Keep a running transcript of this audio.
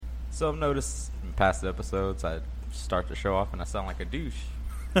So I've noticed in past episodes I start the show off and I sound like a douche.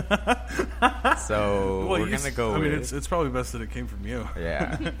 So we're going to go with... it's probably best that it came from you.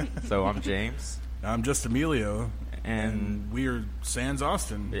 Yeah. So I'm James. I'm just Emilio. And we are Sans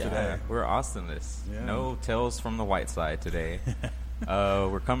Austin today. We're Austinless. Yeah. No tales from the white side today.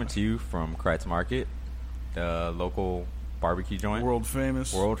 We're coming to you from Kreuz Market, the local barbecue joint. World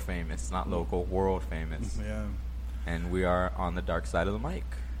famous. World famous. Not local. World famous. Yeah. And we are on the dark side of the mic.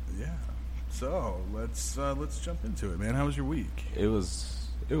 Yeah. So let's jump into it, man. How was your week? It was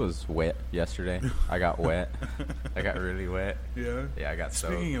wet yesterday. I got wet. I got really wet. Yeah? Yeah, I got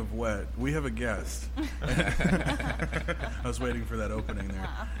soaked. Speaking of wet, we have a guest. I was waiting for that opening there.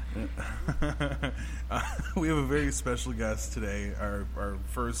 We have a very special guest today. Our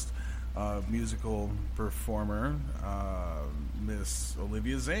first musical performer, Miss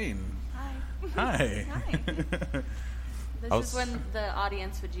Olivia Zane. Hi. Hi. This is when the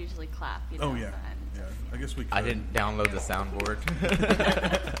audience would usually clap. You know, oh, yeah. Yeah, I guess we could. I didn't download the soundboard.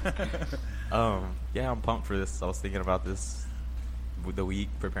 Yeah, I'm pumped for this. I was thinking about this with the week,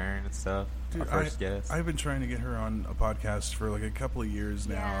 preparing and stuff. Dude, our first guest. I've been trying to get her on a podcast for like a couple of years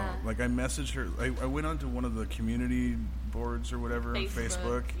now. Yeah. Like I messaged her. I went onto one of the community boards or whatever on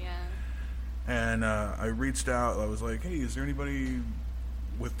Facebook. Yeah. And I reached out. I was like, hey, is there anybody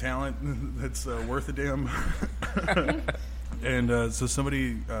with talent that's worth a damn? And so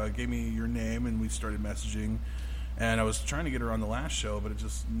somebody gave me your name, and we started messaging. And I was trying to get her on the last show, but it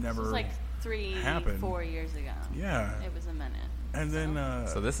just never This was like 4 years ago. Yeah. It was a minute. And then...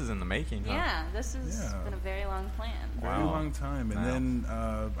 so this is in the making, huh? Yeah, this has been a very long plan. Very long time. And then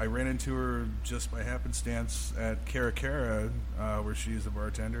I ran into her just by happenstance at Cara Cara, where she's a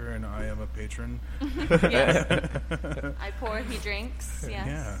bartender and I am a patron. Yes. I pour, he drinks. Yes.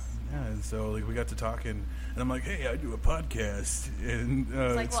 Yeah. And so we got to talking, and I'm like, "Hey, I do a podcast," and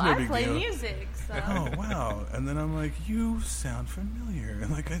it's no I big play deal. music. So. Oh wow! And then I'm like, "You sound familiar,"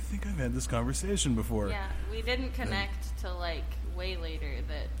 and I think I've had this conversation before. Yeah, we didn't connect till way later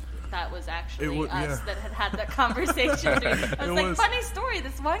that was actually us that had that conversation. I was funny story.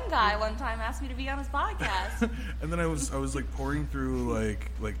 This one guy one time asked me to be on his podcast. And then I was like pouring through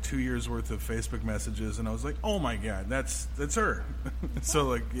like 2 years worth of Facebook messages, and I was like, oh my god, that's her. So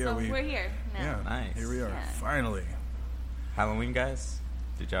we're here now. Yeah, nice. Here we are, finally. Halloween, guys.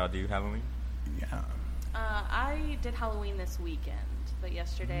 Did y'all do Halloween? Yeah. I did Halloween this weekend, but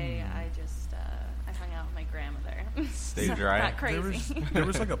yesterday I just I hung out with my grandmother. Stay dry. Got crazy. There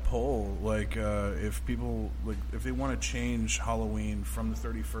was like a poll, if people if they want to change Halloween from the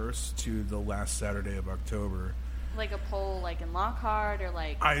 31st to the last Saturday of October. Like a poll, like in Lockhart, or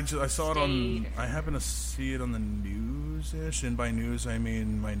like I saw it on. State, I happen to see it on the news-ish, and by news I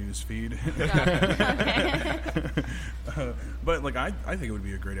mean my news feed. Okay. But I think it would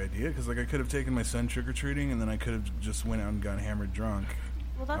be a great idea because I could have taken my son trick or treating, and then I could have just went out and got hammered drunk.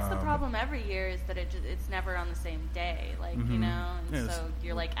 Well, that's the problem every year is that it's never on the same day, you know, and so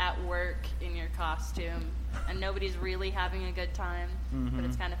you're at work in your costume, and nobody's really having a good time, but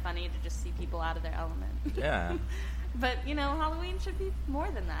it's kind of funny to just see people out of their element. Yeah. But, Halloween should be more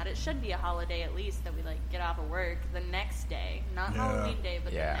than that. It should be a holiday at least that we, get off of work the next day. Not Halloween day,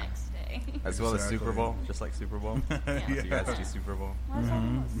 but the next day. As well as Super Bowl, just like Super Bowl. Yeah. You guys do Super Bowl.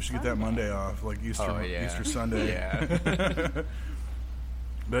 We should get that Monday off, like Easter, Easter Sunday. Yeah.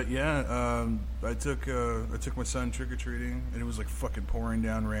 But yeah, I took my son trick or treating, and it was fucking pouring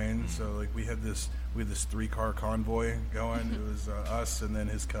down rain. So we had this 3-car convoy going. It was us and then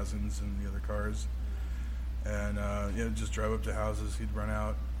his cousins and the other cars, and just drive up to houses. He'd run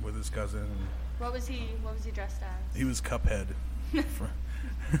out with his cousin. And What was he dressed as? he was Cuphead. It's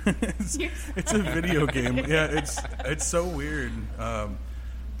a video game. Yeah, it's so weird.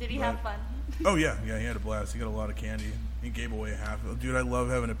 Did he have fun? Oh yeah, he had a blast. He got a lot of candy. He gave away half. Dude, I love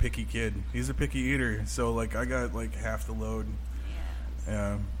having a picky kid. He's a picky eater, so I got half the load.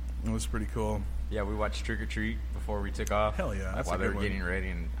 Yeah. It was pretty cool. Yeah, we watched Trick or Treat before we took off. Hell yeah, that's while a they good were one. getting ready,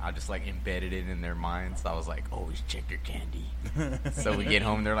 and I just embedded it in their minds. I was like, always check your candy. So we get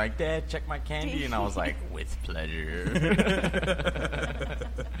home, they're like, Dad, check my candy, and I was like, with pleasure.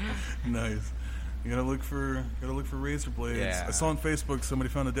 Nice. You gotta look for razor blades. Yeah. I saw on Facebook somebody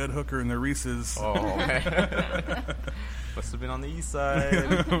found a dead hooker in their Reese's. Oh, man. Must have been on the east side.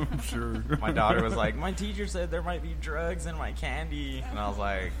 I'm sure. My daughter was like, my teacher said there might be drugs in my candy. And I was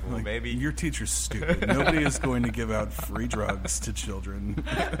like, well, baby. Your teacher's stupid. Nobody is going to give out free drugs to children.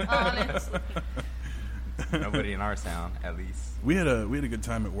 Honestly. Nobody in our town, at least. We had a good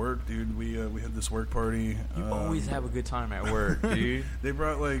time at work, dude. We had this work party. You always have a good time at work, dude. They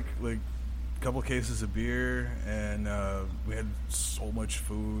brought couple cases of beer, and we had so much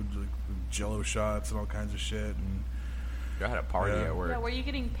food, like Jello shots and all kinds of shit. And I had a party at work. Yeah, were you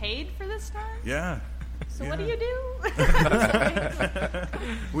getting paid for this time? yeah. So yeah. what do you do?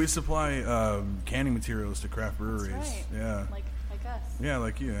 We supply canning materials to craft breweries. That's right. Yeah. Like us. Yeah,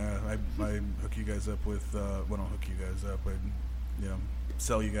 like you. Yeah. I hook you guys up with. Well, I don't hook you guys up. I,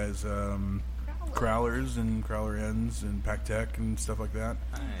 sell you guys crowlers and crowler ends and pack tech and stuff like that.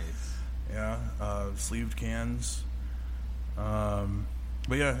 Nice. Yeah. Sleeved cans.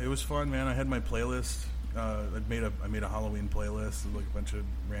 But yeah, it was fun, man. I had my playlist. I made a Halloween playlist with like a bunch of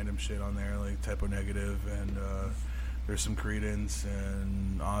random shit on there, like Typo Negative, and there's some Creedence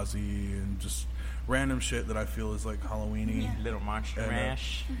and Ozzy and just random shit that I feel is like Halloweeny. Yeah. Little Monster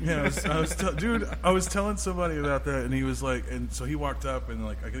Mash. Yeah, I was telling somebody about that, and he was like, and so he walked up and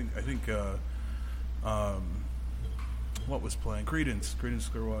like I think what was playing? Creedence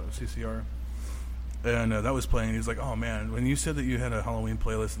Clearwater CCR. And that was playing. He was like, "Oh man, when you said that you had a Halloween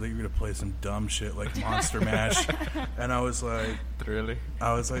playlist, that you were gonna play some dumb shit like Monster Mash." And I was like, "Really?"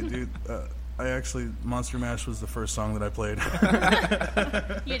 I was like, "Dude, Monster Mash was the first song that I played."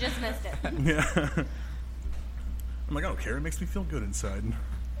 You just missed it. Yeah. I'm like, I don't care. It makes me feel good inside.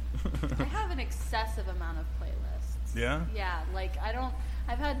 I have an excessive amount of playlists. Yeah. Yeah, like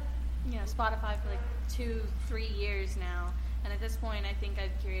I've had Spotify for like 2-3 years now, and at this point, I think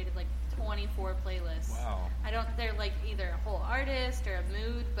I've curated like 24 playlists. Wow. They're like either a whole artist or a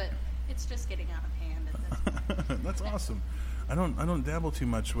mood, but it's just getting out of hand at this point. That's awesome. I don't dabble too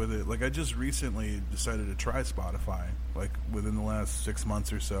much with it. Like I just recently decided to try Spotify, like within the last 6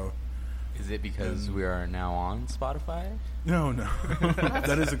 months or so. Is it because we are now on Spotify? No.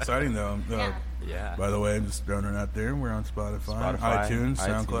 That is exciting though. Yeah. By the way, I'm just throwing it out there. We're on Spotify, iTunes,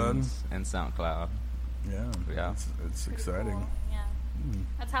 SoundCloud, and SoundCloud. Yeah. It's exciting. Cool. Yeah.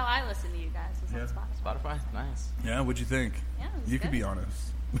 That's how I listen to you guys. Is on Spotify, nice. Yeah, what'd you think? Yeah, it was you good. could be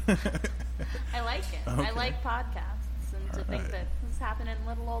honest. I like it. Okay. I like podcasts, and to think that this is happening in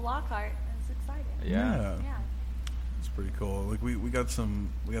little old Lockhart is exciting. Yeah. Yeah. It's pretty cool. Like we got some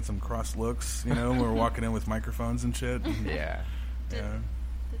cross looks, when we're walking in with microphones and shit. Yeah.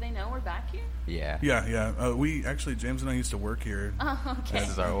 Did they know we're back here? Yeah. Yeah. We actually, James and I used to work here. Oh, okay. This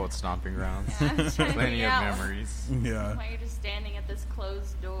is our old stomping grounds. Yeah, I was trying to Plenty figure of out memories. Yeah. Why you're just standing at this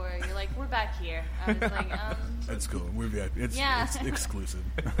closed door? You're like, we're back here. I was like, That's cool. We're VIP. It's exclusive.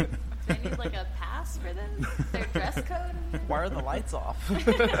 Do they need like a pass for this? Their dress code? Why are the lights off?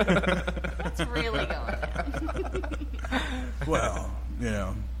 What's really going on? Well,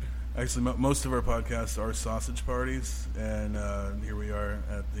 actually, most of our podcasts are sausage parties, and here we are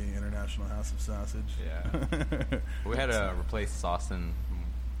at the International House of Sausage. Yeah. We had to replace sauce, and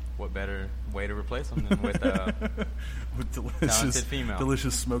what better way to replace them than with talented female.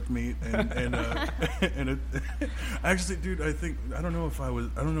 delicious smoked meat and actually, dude, I don't know if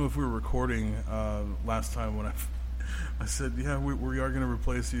we were recording last time when I said, yeah, we are going to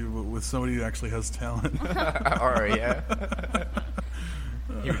replace you with somebody who actually has talent. Or yeah.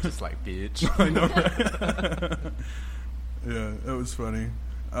 You were just like, bitch. I know. Yeah, that was funny.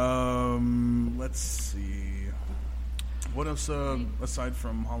 Let's see. What else, aside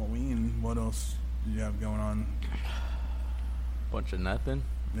from Halloween, what else do you have going on? Bunch of nothing.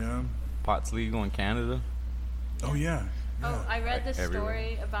 Yeah. Pot's legal in Canada. Oh, yeah. Oh, I read this Everywhere.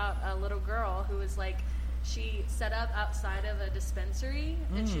 story about a little girl who was like, she set up outside of a dispensary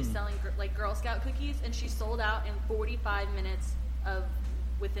and she was selling like Girl Scout cookies, and she sold out in 45 minutes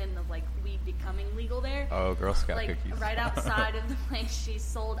within the like weed becoming legal there. Oh, Girl Scout like, cookies. Right outside of the place, she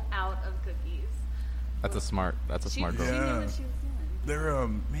sold out of cookies. That's a smart girl. She knew what she was doing. They're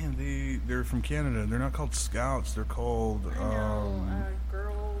they're from Canada. They're not called Scouts. They're called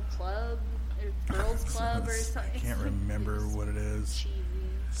Girl Club or Girls Club or something. I can't remember what it is. Cheesy.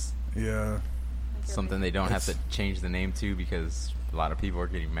 Yeah. Something they don't have to change the name to because a lot of people are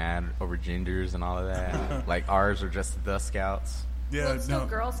getting mad over genders and all of that. Like ours are just the Scouts. Yeah, well, it's still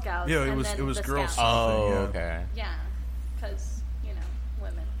Girl Scouts. Yeah, and it was the Girl Scouts. Scouts. Oh, yeah. okay. Yeah, because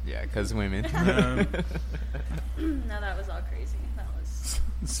women. Yeah, because women. No, that was all crazy. That was.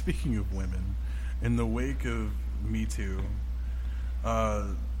 Speaking of women, in the wake of Me Too,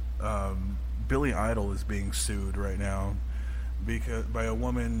 Billy Idol is being sued right now by a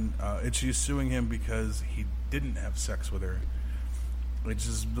woman, and she's suing him because he didn't have sex with her, which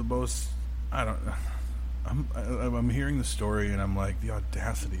is the most. I don't know. I'm hearing the story and I'm like, the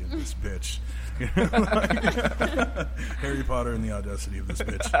audacity of this bitch. Harry Potter and the audacity of this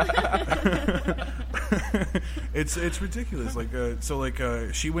bitch. It's ridiculous.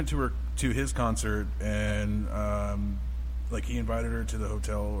 Like she went to his concert and like he invited her to the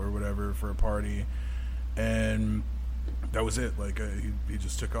hotel or whatever for a party, and that was it. Like he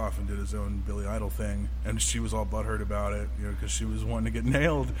just took off and did his own Billy Idol thing, and she was all butthurt about it, because she was wanting to get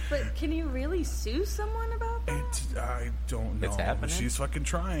nailed. But can you really sue someone about that? I don't know. It's happening. She's fucking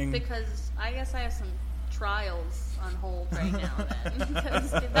trying. Because I guess I have some trials on hold right now then.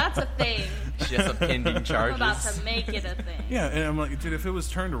 Because if that's a thing, She has some pending charges. I'm about to make it a thing. Yeah, and I'm like, dude, if it was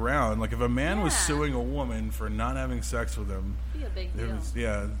turned around, like if a man was suing a woman for not having sex with him, It'd be a big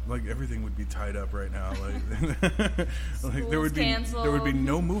deal. like everything would be tied up right now. Like, there would be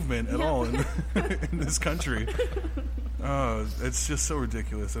no movement at all in this country. Oh, it's just so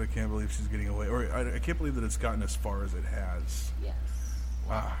ridiculous that I can't believe she's getting away. Or I can't believe that it's gotten as far as it has. Yes.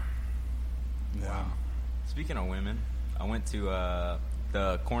 Wow. Yeah. Wow. Speaking of women, I went to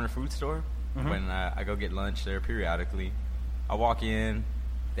the corner food store when I go get lunch there periodically. I walk in,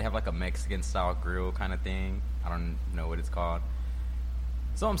 they have like a Mexican style grill kind of thing. I don't know what it's called.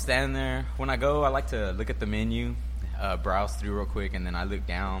 So I'm standing there. When I go, I like to look at the menu, browse through real quick, and then I look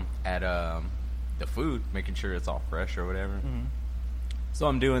down at the food, making sure it's all fresh or whatever. Mm-hmm. So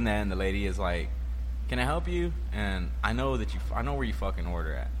I'm doing that, and the lady is like, "Can I help you?" And I know where you fucking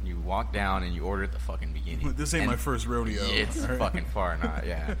order at. You walk down and you order at the fucking beginning. This ain't my first rodeo. It's fucking far not,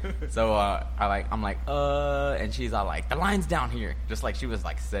 yeah. So I'm like, and she's all like, "The line's down here," just like she was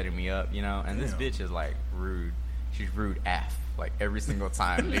like setting me up, And this bitch is like rude. She's rude AF, like every single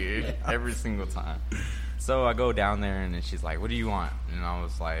time, dude, every single time. So I go down there, and then she's like, "What do you want?" And I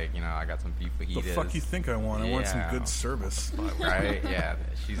was like, I got some beef fajitas. The fuck you think I want? I want some good service. Right? Yeah,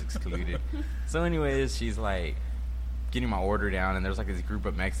 she's excluded. So anyways, she's like getting my order down, and there's like this group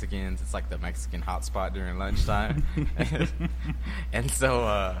of Mexicans. It's like the Mexican hotspot during lunchtime. And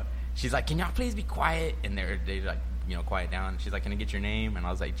so she's like, "Can y'all please be quiet?" And they like, quiet down. She's like, "Can I get your name?" And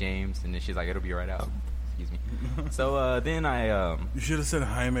I was like, "James." And then she's like, "It'll be right out." Excuse me. So then I you should have said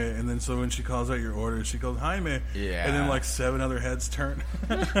Jaime, and then so when she calls out your order, she goes Jaime. Yeah. And then like 7 other heads turn.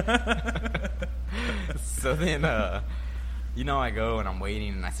 So then I go and I'm waiting,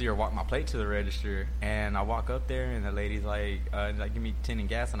 and I see her walk my plate to the register, and I walk up there, and the lady's like give me 10 in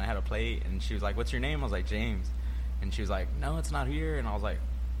gas, and I had a plate, and she was like, "What's your name?" I was like, "James." And she was like, "No, it's not here." And I was like,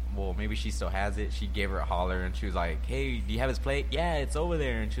 well, maybe she still has it. She gave her a holler, and she was like, "Hey, do you have his plate?" "Yeah, it's over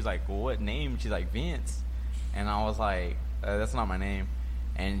there." And she was like, "Well, what name?" She's like, "Vince." And I was like, "That's not my name."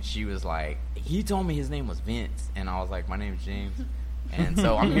 And she was like, "He told me his name was Vince." And I was like, "My name's James." And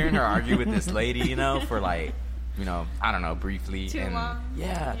so I'm hearing her argue with this lady, for like, I don't know, briefly. Too long?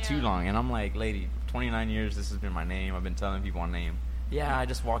 Yeah, too long. And I'm like, "Lady, 29 years, this has been my name. I've been telling people my name." "Yeah, I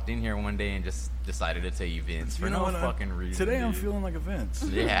just walked in here one day and just decided to tell you Vince for no fucking reason." Today I'm dude. feeling like a Vince.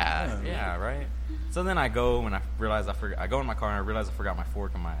 Yeah, right? So then I go, and I realize I go in my car, and I realize I forgot my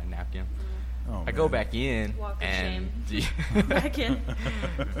fork and my napkin. Oh, I go back in, Walk of and shame. Back in.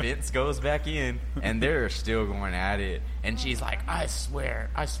 Vince goes back in, and they're still going at it. And she's like, I swear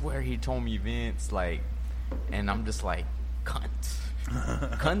he told me Vince, like, and I'm just like, cunt.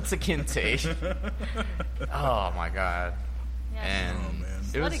 Cunta kinte. Oh, my God. Yeah. And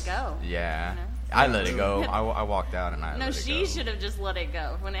man. Let it go. Yeah. I let it go. I walked out, and I No, let it go. she should have just let it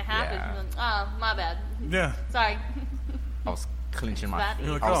go. When it happened, Yeah. oh, my bad. Yeah. Sorry. I was clenching my... Fatty.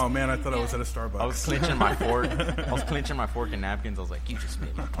 You're like, I was- oh man, I thought I was at a Starbucks. I was clenching my fork. I was clenching my fork and napkins. I was like, "You just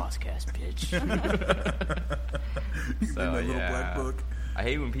made my podcast, bitch." In that little black book. I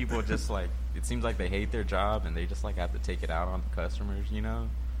hate when people just like, it seems like they hate their job and they just like have to take it out on the customers,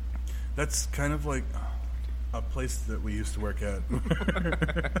 That's kind of like a place that we used to work at.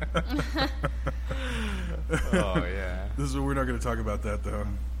 Oh yeah. We're not going to talk about that though.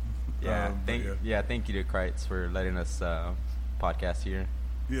 Yeah. Thank you to Kreuz for letting us podcast here.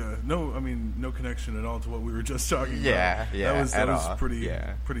 Yeah, no, I mean, no connection at all to what we were just talking about. Yeah, That was all. pretty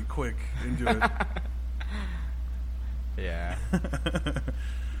quick into it. Yeah.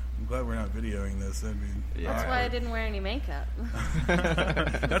 I'm glad we're not videoing this. I mean, That's why I didn't wear any makeup.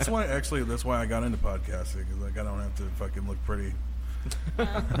 that's why I got into podcasting, because like I don't have to fucking look pretty.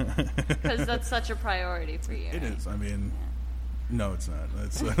 Because that's such a priority for you. It is. I mean, no, it's not.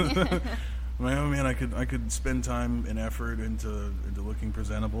 It's. Man, I could spend time and effort into looking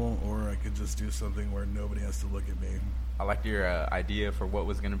presentable, or I could just do something where nobody has to look at me. I liked your idea for what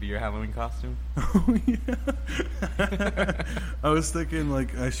was going to be your Halloween costume. Oh yeah. I was thinking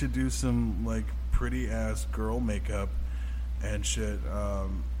like I should do some like pretty ass girl makeup and shit,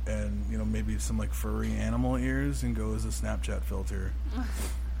 and maybe some like furry animal ears and go as a Snapchat filter.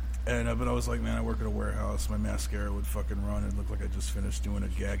 And but I was like, man, I work at a warehouse. My mascara would fucking run. It looked like I just finished doing a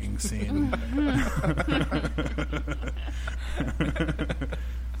gagging scene.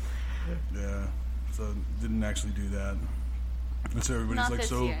 Yeah. So didn't actually do that. And so everybody's Not like, this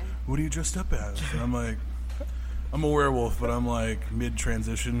so year. what are you dressed up as? And I'm like, I'm a werewolf, but I'm like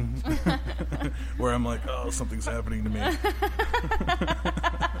mid-transition where I'm like, oh, something's happening to me.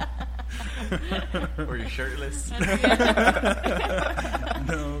 Were you shirtless?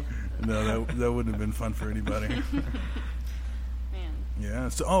 No, that wouldn't have been fun for anybody. Man. Yeah.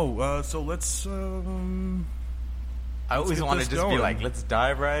 So, so let's. I always get want to this just going. be like, let's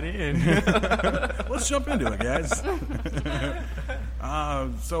dive right in. Let's jump into it, guys.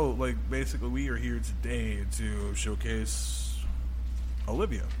 So, like, basically, we are here today to showcase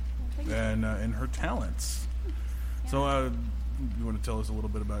Olivia and her talents. Yeah. So, you want to tell us a little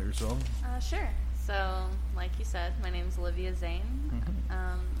bit about yourself? Sure. So, like you said, my name's Olivia Zane.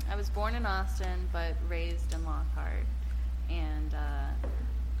 I was born in Austin, but raised in Lockhart. And,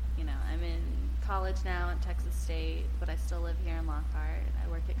 I'm in college now at Texas State, but I still live here in Lockhart. I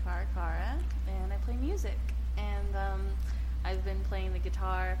work at Cara, and I play music. And I've been playing the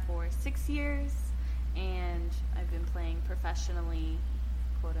guitar for 6 years, and I've been playing professionally,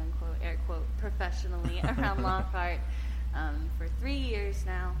 quote unquote, air quote, professionally around Lockhart for 3 years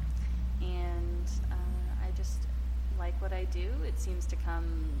now. And I just like what I do. It seems to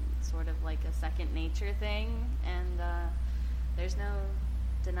come sort of like a second nature thing, and there's no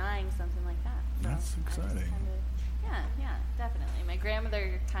denying something like that. So That's exciting. Yeah, definitely. My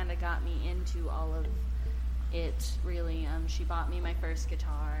grandmother kind of got me into all of it, really. She bought me my first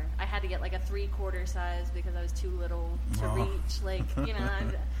guitar. I had to get like a 3/4 size because I was too little to reach, like,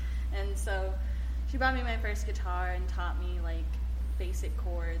 and so she bought me my first guitar and taught me like basic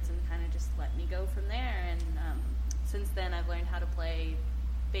chords and kind of just let me go from there. And since then I've learned how to play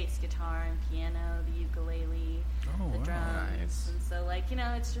bass guitar and piano, the ukulele, the drums. Nice. And so, like,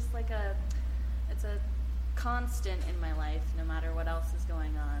 it's just like it's a constant in my life. No matter what else is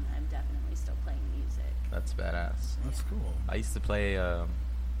going on, I'm definitely still playing music. That's badass. That's cool. I used to play a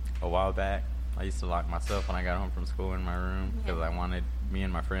while back. I used to lock myself when I got home from school in my room because me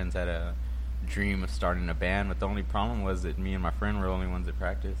and my friends had a dream of starting a band, but the only problem was that me and my friend were the only ones that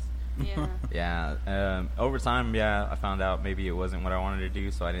practiced. Yeah. Yeah. Over time, I found out maybe it wasn't what I wanted to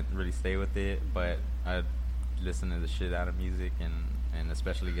do, so I didn't really stay with it, but I listened to the shit out of music and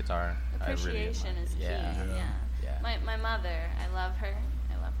especially guitar. Appreciation is key. Yeah. My mother, I love her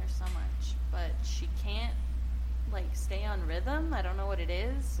so much, but she can't like stay on rhythm. I don't know what it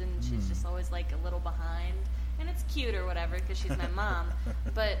is, and she's just always like a little behind, and it's cute or whatever because she's my mom,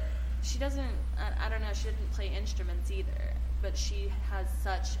 but she doesn't, I don't know, she didn't play instruments either, but she has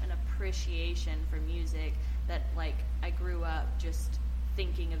such an appreciation for music that, like, I grew up just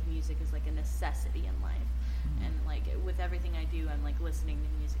thinking of music as, like, a necessity in life. And, like, with everything I do, I'm, like, listening to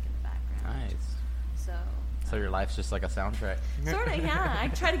music in the background. Nice. So your life's just like a soundtrack. sort of, yeah. I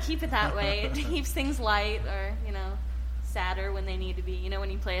try to keep it that way. It keeps things light or, sadder when they need to be. When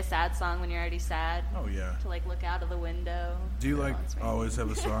you play a sad song when you're already sad. Oh, yeah. To, like, look out of the window. Do you, like, always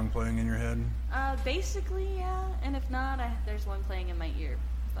have a song playing in your head? Basically, yeah. And if not, there's one playing in my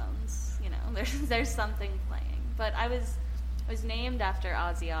earphones. There's something playing. But I was named after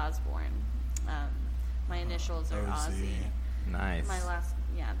Ozzy Osbourne. My initials are Ozzy. Nice. My last,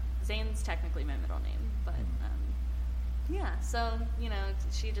 Zane's technically my middle name. But, so,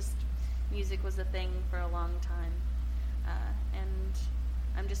 music was a thing for a long time. And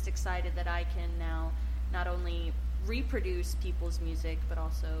I'm just excited that I can now not only reproduce people's music, but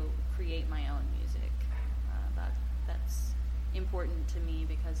also create my own music. That's important to me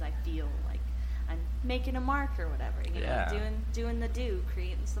because I feel like I'm making a mark or whatever. Doing the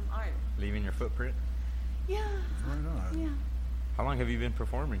creating some art. Leaving your footprint? Yeah. Right on. Yeah. How long have you been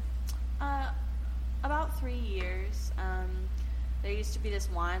performing? About 3 years. There used to be this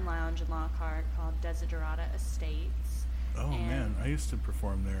wine lounge in Lockhart called Desiderata Estates. Oh, man. I used to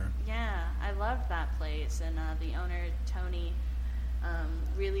perform there. Yeah, I loved that place. And the owner, Tony,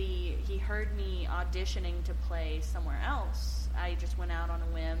 he heard me auditioning to play somewhere else. I just went out on a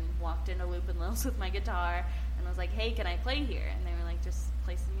whim, walked into Loop & Lil's with my guitar, and was like, hey, can I play here? And they were like, just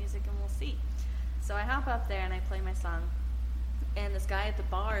play some music and we'll see. So I hop up there and I play my song. And this guy at the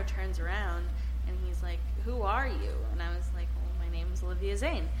bar turns around and he's like, who are you? And I was like, well, my name's Olivia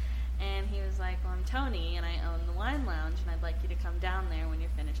Zane. And he was like, well, I'm Tony, and I own the wine lounge, and I'd like you to come down there when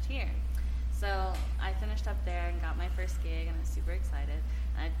you're finished here. So I finished up there and got my first gig, and I was super excited.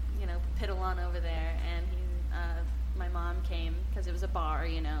 I, piddle on over there, and my mom came, because it was a bar,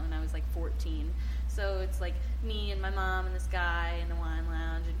 and I was like 14. So it's like me and my mom and this guy in the wine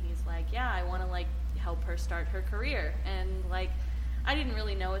lounge, and he's like, yeah, I want to, like, help her start her career. And, like, I didn't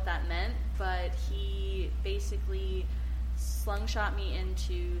really know what that meant, but he basically slungshot me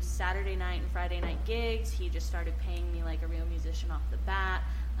into Saturday night and Friday night gigs. He just started paying me like a real musician off the bat.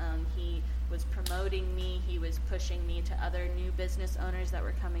 He was promoting me. He was pushing me to other new business owners that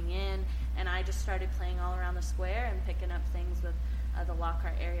were coming in. And I just started playing all around the square and picking up things with the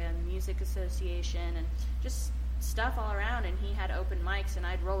Lockhart Area Music Association and just stuff all around. And he had open mics, and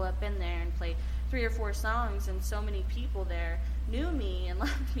I'd roll up in there and play 3 or 4 songs, and so many people there knew me and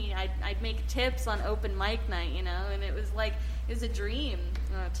loved me. I'd make tips on open mic night, you know, and it was a dream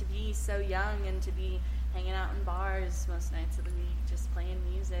to be so young and to be hanging out in bars most nights of the week, just playing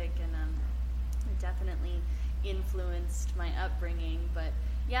music, and it definitely influenced my upbringing. But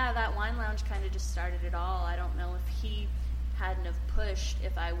yeah, that wine lounge kind of just started it all. I don't know if he hadn't have pushed,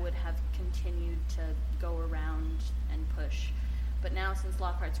 if I would have continued to go around and push. But now, since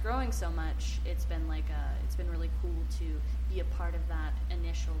Lockhart's growing so much, it's been really cool to be a part of that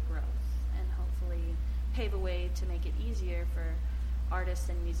initial growth, and hopefully pave a way to make it easier for artists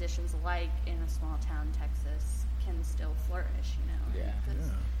and musicians alike in a small town, Texas, can still flourish, you know.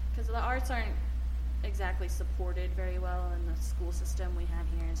 Because the arts aren't exactly supported very well in the school system we have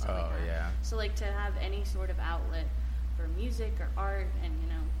here and stuff like that. Yeah. So like to have any sort of outlet for music or art, and you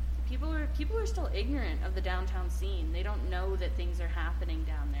know, people are still ignorant of the downtown scene. They don't know that things are happening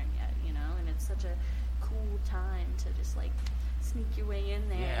down there yet, you know, and it's such a cool time to just like sneak your way in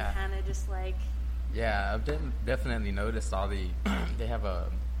there and kind of just like. Yeah, I've definitely noticed all the they have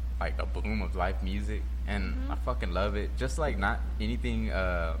a boom of live music, and I fucking love it. Just like not anything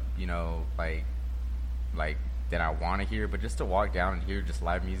you know, like that I want to hear, but just to walk down and hear just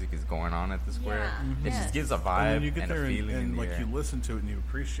live music is going on at the square. It just gives a vibe and, you get and there a feeling and in the like air. you listen to it and you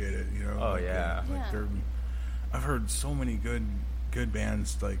appreciate it, you know. Oh like, yeah. I've heard so many good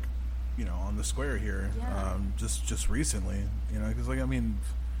bands, like, you know, on the square here, just recently, you know, because like, I mean,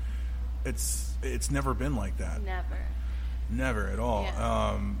 it's never been like that. Never at all.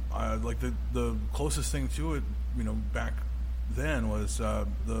 Yeah. Like the closest thing to it, you know, back then was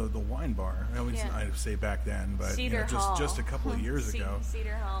the wine bar. I say back then, but Cedar Hall. just a couple of years ago.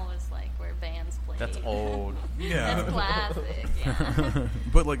 Cedar Hall was like where bands played. That's old. Yeah, that's classic. Yeah.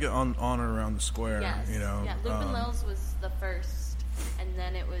 But like on or around the square, you know. Yeah, Lupin Lil's was the first, and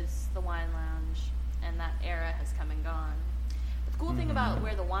then it was the Wine Lounge, and that era has come and gone. But the cool thing about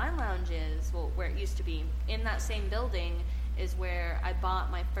where the Wine Lounge is, well, where it used to be, in that same building is where I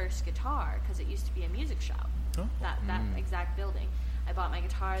bought my first guitar, because it used to be a music shop. Oh. That exact building. I bought my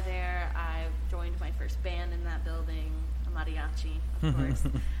guitar there. I joined my first band in that building, a mariachi, of course.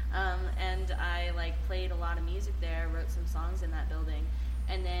 And I like played a lot of music there, wrote some songs in that building.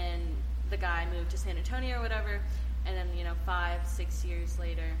 And then the guy moved to San Antonio or whatever. And then, you know, 5-6 years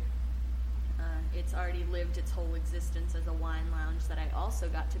later, it's already lived its whole existence as a wine lounge that I also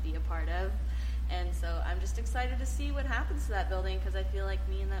got to be a part of. And so I'm just excited to see what happens to that building, because I feel like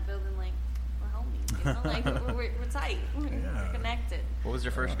me and that building, like, we're homies, you know? Like, we're tight. We're connected. What was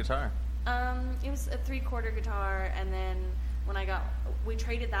your first guitar? It was a 3/4 guitar, and then when we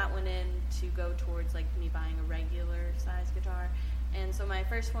traded that one in to go towards, like, me buying a regular size guitar. And so my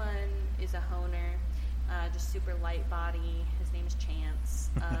first one is a Honer, just super light body. His name is Chance.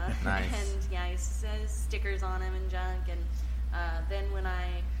 Nice. And yeah, he says stickers on him and junk. And then when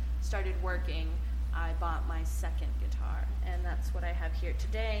I started working, I bought my second guitar, and that's what I have here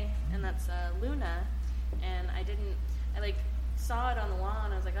today, and that's Luna. And I saw it on the wall,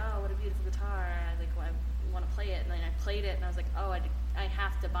 and I was like, oh, what a beautiful guitar. I want to play it. And then I played it, and I was like, oh, I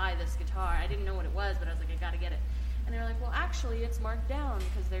have to buy this guitar. I didn't know what it was, but I was like, I got to get it. And they were like, well, actually, it's marked down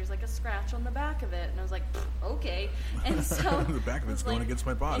because there's like a scratch on the back of it. And I was like, okay. And so the back of it's going against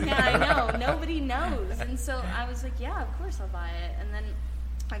my body. Yeah, I know. Nobody knows. And so I was like, yeah, of course I'll buy it. And then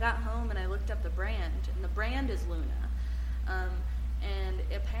I got home and I looked up the brand, and the brand is Luna. And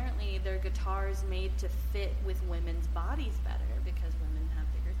apparently their guitars made to fit with women's bodies better, because women have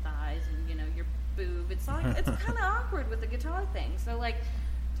bigger thighs and, you know, your boob. It's kind of awkward with the guitar thing. So like,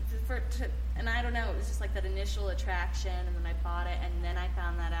 and I don't know, it was just like that initial attraction, and then I bought it, and then I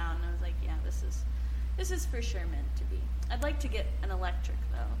found that out, and I was like, yeah, this is for sure meant to be. I'd like to get an electric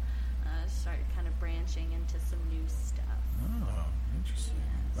though, start kind of branching into some new stuff. Oh, interesting.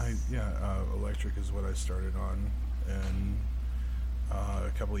 Yes. Electric is what I started on, and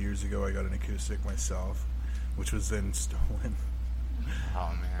a couple of years ago I got an acoustic myself, which was then stolen.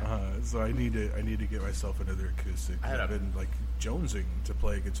 Oh man! So I need to get myself another acoustic. I've been like jonesing to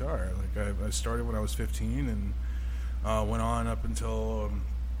play guitar. Like I started when I was 15 and went on up until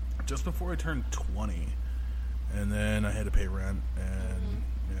just before I turned 20, and then I had to pay rent, and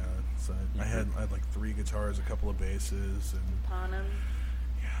so I had like 3 guitars, a couple of basses, and Pawn 'em.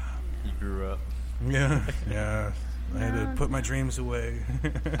 You grew up. Yeah. I had to put my dreams away.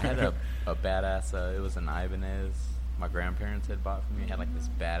 I had a badass, it was an Ibanez my grandparents had bought for me. It had like this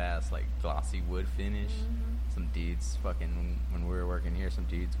badass like glossy wood finish. Some dudes fucking, when we were working here, some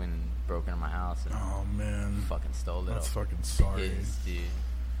dudes went and broke into my house and oh man, fucking stole it. That's fucking sorry. Dude.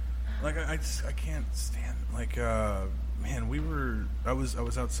 Like I can't stand like man, I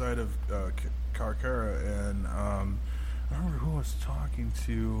was outside of Carcara and I remember who I was talking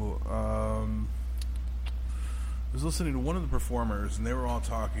to. I was listening to one of the performers, and they were all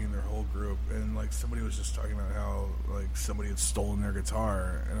talking, their whole group, and like somebody was just talking about how like somebody had stolen their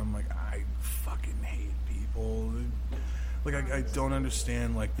guitar, and I'm like, I fucking hate people. Like I don't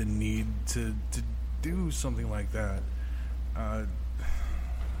understand like the need to do something like that. I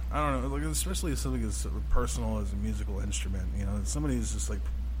don't know, like especially something as personal as a musical instrument. You know, somebody is just like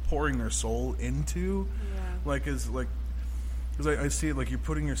pouring their soul into, like is like. Because I see it like you're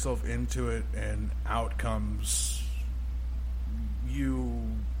putting yourself into it, and out comes you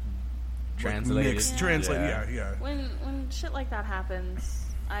translate. Yeah. When shit like that happens,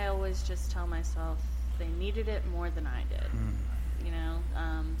 I always just tell myself they needed it more than I did. You know,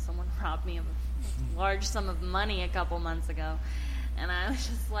 someone robbed me of a large sum of money a couple months ago, and I was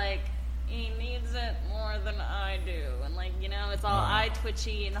just like, he needs it more than I do. And like, you know, it's all eye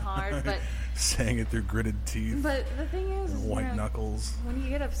twitchy and hard, but saying it through gritted teeth. But the thing is, white knuckles. When you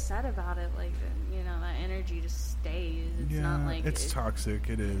get upset about it, like, you know, that energy just stays. It's not like it's toxic.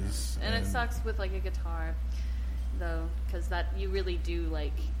 It is, and it sucks with like a guitar, though, because that you really do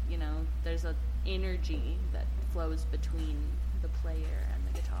like, you know, there's a energy that flows between the player and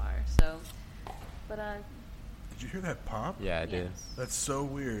the guitar. So, but did you hear that pop? Yeah, I did. Yes. That's so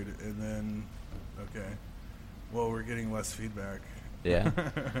weird. And then, okay, well, we're getting less feedback. Yeah.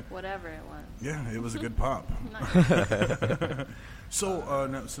 Whatever it was. Yeah, it was a good pop. So,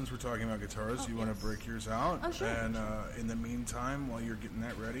 now, since we're talking about guitars, you want to break yours out? Oh, sure. And in the meantime, while you're getting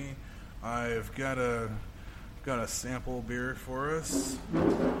that ready, I've got a sample beer for us.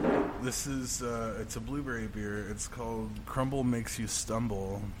 This is it's a blueberry beer. It's called Crumble Makes You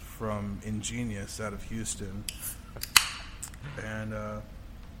Stumble from Ingenious out of Houston. And oh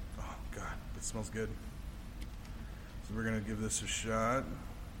god, it smells good. So we're gonna give this a shot.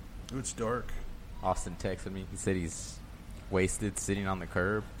 Ooh, it's dark. Austin texted me. He said he's wasted sitting on the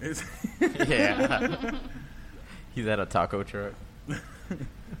curb. Yeah. He's at a taco truck.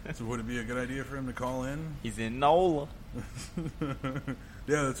 So would it be a good idea for him to call in? He's in NOLA.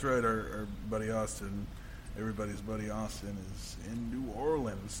 Yeah, that's right. Our buddy Austin, everybody's buddy Austin, is in New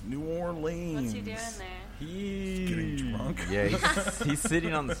Orleans. What's he doing there? He's getting drunk. Yeah, he's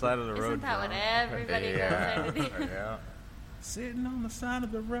sitting on the side of the road. Isn't that what everybody goes there to do? Yeah. Sitting on the side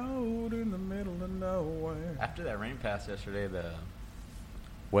of the road in the middle of nowhere. After that rain passed yesterday, the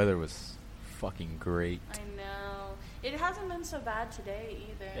weather was fucking great. I know. It hasn't been so bad today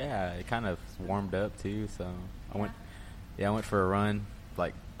either. Yeah, it kind of warmed up too. So I went for a run,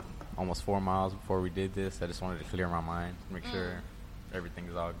 like almost 4 miles before we did this. I just wanted to clear my mind, make sure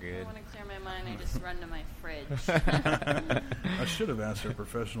everything's all good. I want to clear my mind. I just run to my fridge. I should have asked our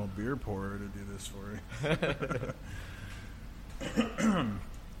professional beer pourer to do this for you.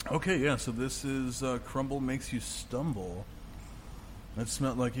 Okay, yeah. So this is Crumble Makes You Stumble. It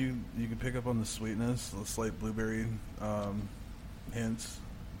smelled like you could pick up on the sweetness, the slight blueberry hints.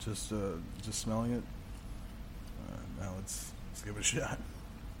 Just smelling it. Now let's give it a shot.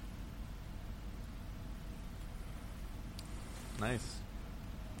 Nice.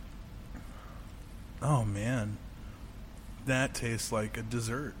 Oh man, that tastes like a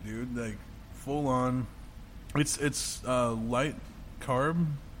dessert, dude. Like full on. It's light carb,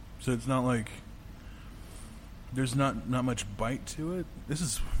 so it's not like. There's not much bite to it. This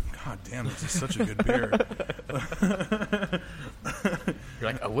is, god damn, this is such a good beer.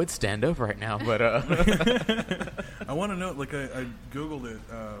 You're like, I would stand up right now, but I want to know, like, I Googled it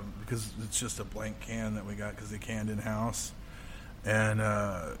because it's just a blank can that we got because they canned in-house. And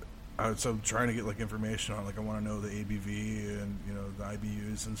so I'm trying to get, like, information on, like, I want to know the ABV and, you know, the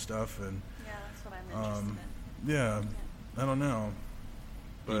IBUs and stuff. And Yeah, that's what I'm interested in. yeah, I don't know.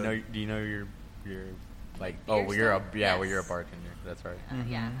 But do you know your like Beer you're a stuff? well Yes. you're a bartender. That's right.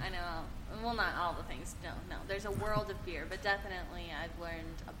 Yeah, I know. Well, not all the things. No. There's a world of beer, but definitely I've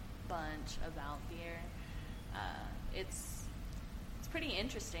learned a bunch about beer. It's pretty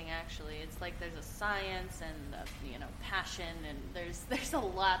interesting, actually. It's like there's a science and passion, and there's a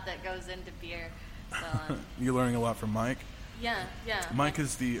lot that goes into beer. So you're learning a lot from Mike. yeah. Mike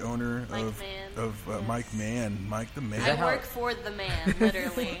is the owner Mike of Man. Yes. Mike Man, Mike the Man. I work for the man,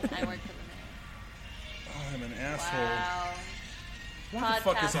 literally. I work for the man. I'm an asshole. Wow. What the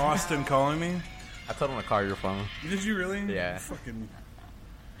fuck is Podcast Austin now. calling me? I told him to call your phone. Did you really? Yeah. Fucking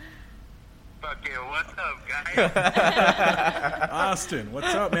what's up, guys? Austin,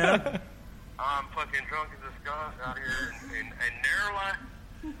 what's up, man? I'm fucking drunk as a skunk out here in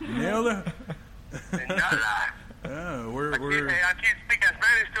Nailed it. Nala. Yeah, I keep speaking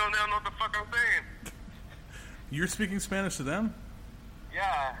Spanish to them. They don't know what the fuck I'm saying. You're speaking Spanish to them?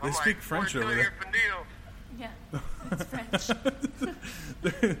 Yeah. They speak French over there. Yeah, it's French.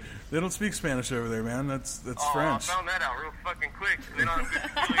 They don't speak Spanish over there, man. That's French. I found that out real fucking quick. They don't have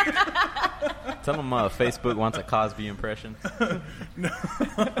good either. Tell him Facebook wants a Cosby impression. No.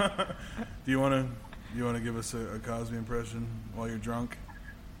 Do you want to give us a Cosby impression while you're drunk?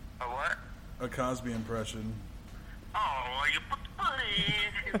 A what? A Cosby impression. Oh, you put the money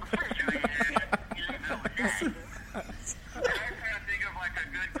in the refrigerator. I'm trying to think of like a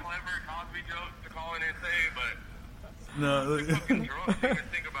good, clever Cosby joke to call in and say, but no, I'm fucking drunk. Can't even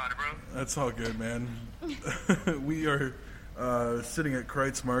think about it, bro. That's all good, man. We are sitting at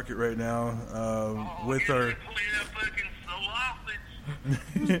Kreuz Market right now with our.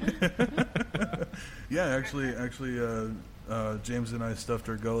 Yeah, actually, James and I stuffed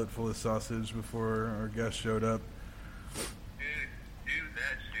our gullet full of sausage before our guest showed up. Dude,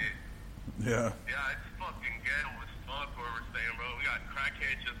 that shit. Yeah. Yeah, it's fucking ghetto as fuck where we're staying, bro. We got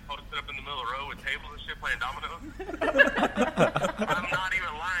crackheads just posted up in the middle of the road with tables and shit playing dominoes. I'm not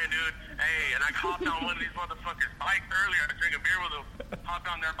even lying, dude. Hey, and I hopped on one of these motherfuckers' bikes earlier to drink a beer with them. Hopped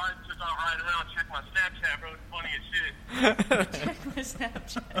on their bike, just out riding around, check my Snapchat, bro. It's funny as shit. Check my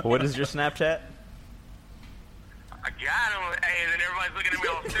Snapchat. What is your Snapchat? I got him. Hey, and then everybody's looking at me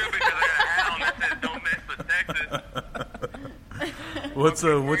all stupid because I got a hat on that says "Don't mess with Texas."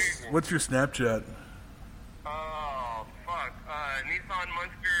 What's your Snapchat? Oh fuck! Nissan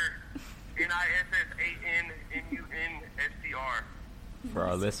Munster, NISSANMUNSTR. For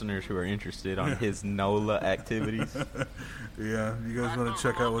our listeners who are interested on his NOLA activities. Yeah, you guys want to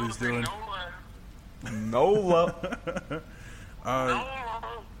check out what he's doing? NOLA.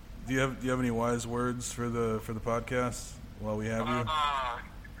 Do you have any wise words for the podcast while we have you?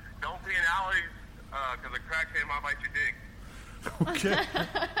 Don't be an alley, because a crackhead might bite your dick. Okay.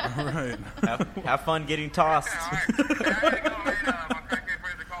 All right. Have fun getting tossed. Yeah, all right. Yeah, I gotta go, man. My crackhead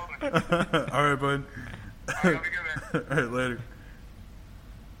friends are calling me. All right, bud. All right, have a good, man. All right, later.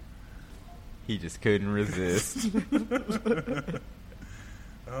 He just couldn't resist.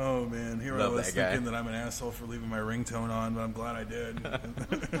 Oh man, here Love I was that guy. thinking that I'm an asshole for leaving my ringtone on, but I'm glad I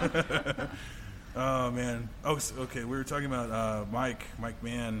did. Oh man. Oh, okay. We were talking about Mike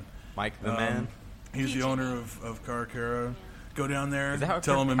Mann. Mike the Man. He's the owner of Cara Cara. Yeah. Go down there. Is that how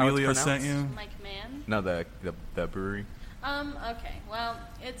Tell him how it's Emilio pronounced? sent you. Mike Mann. No, the brewery. Okay. Well,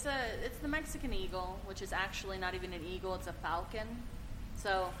 it's the Mexican eagle, which is actually not even an eagle; it's a falcon.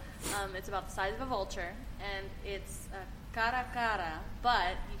 So, it's about the size of a vulture, and it's cara cara,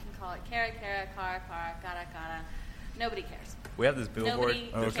 but you can call it cara cara, cara cara, cara cara. Nobody cares. We have this billboard Nobody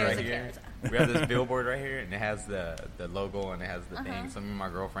right cares a here. cares. We have this billboard right here, and it has the logo and it has the Uh-huh. thing. So me and my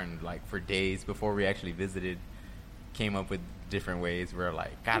girlfriend, like for days before we actually visited, came up with different ways. We're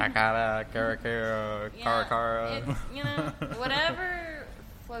like cara cara, cara cara, cara cara. It's, whatever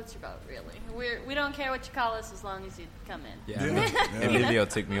floats your boat. Really, we don't care what you call us as long as you come in. Yeah. Yeah. Emilio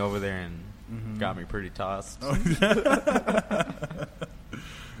took me over there and got me pretty tossed.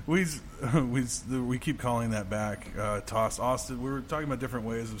 We keep calling that back. Toss. Austin, we were talking about different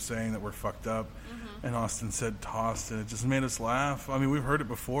ways of saying that we're fucked up, and Austin said tossed, and it just made us laugh. I mean, we've heard it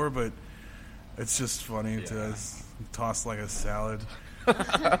before, but it's just funny to us. Tossed like a salad.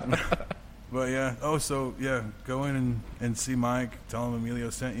 But yeah. Oh, so yeah, go in and see Mike. Tell him Emilio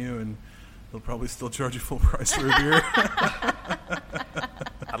sent you, and he'll probably still charge you full price for a beer.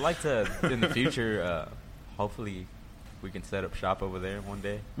 I'd like to, in the future, hopefully we can set up shop over there one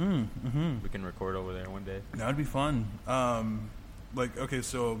day. We can record over there one day. That'd be fun. Okay,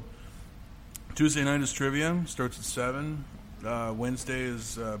 so Tuesday night is trivia. Starts at 7. Wednesday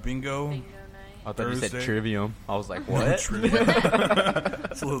is bingo. Bingo night. I thought you said Thursday. trivium. I was like, what? Trivia.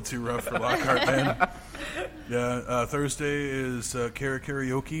 It's a little too rough for Lockhart, man. Yeah, Thursday is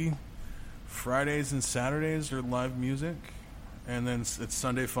karaoke. Fridays and Saturdays are live music. And then it's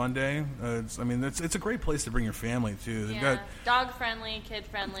Sunday Fun Day. It's a great place to bring your family too. They've got dog friendly, kid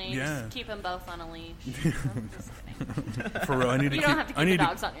friendly. Yeah. Just keep them both on a leash. I'm just kidding. for real. I need to You keep. don't have to keep I need the to-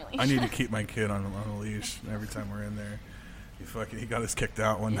 dogs on your leash. I need to keep my kid on a leash every time we're in there. He got us kicked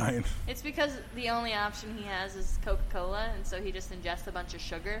out one night. It's because the only option he has is Coca-Cola, and so he just ingests a bunch of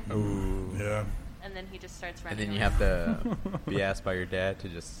sugar, Ooh, yeah. and then he just starts And running. then you have to be asked by your dad to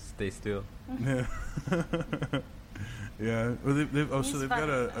just stay still. Yeah. Yeah. Well, they've He's got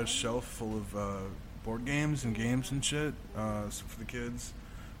funny, a though. shelf full of board games and shit so for the kids.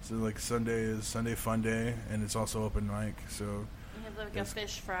 So like Sunday is Sunday Fun Day, and it's also open mic. So We have like a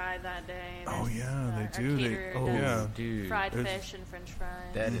fish fry that day. Oh, There's, yeah, they our do. caterer Oh, does yeah. dude. fried There's- fish and French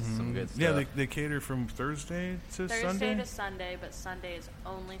fries. That is some good stuff. Yeah, they cater from Thursday to Thursday Sunday. to Sunday, but Sunday is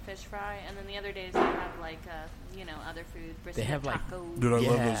only fish fry, and then the other days they have like other food, brisket, have, like- tacos. Dude, I love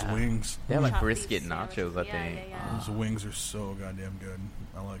Yeah. those wings. They have like chopped brisket beef nachos, sandwich. I think. Yeah. Those wings are so goddamn good.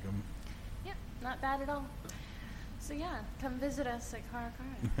 I like them. Yeah, not bad at all. So yeah, come visit us at Car.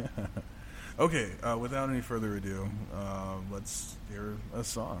 Okay, without any further ado, let's hear a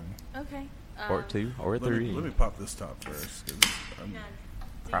song. Okay. Or two, or Let three. me pop this top first. 'Cause I'm- Yeah,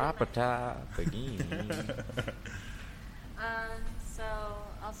 do Proper that. top again. So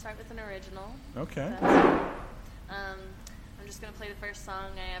I'll start with an original. Okay. I'm just gonna play the first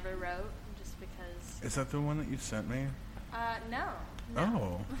song I ever wrote, just because. Is that the one that you sent me? No.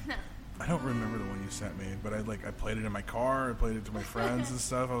 Oh. No. I don't remember the one you sent me, but I played it in my car. I played it to my friends and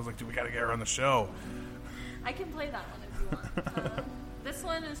stuff. I was like, dude, we got to get her on the show. I can play that one if you want. This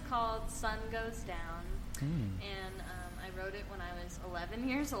one is called Sun Goes Down, and I wrote it when I was 11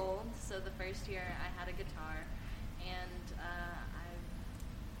 years old, so the first year I had a guitar, and I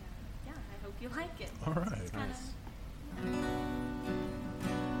hope you like it. All right. It's kinda-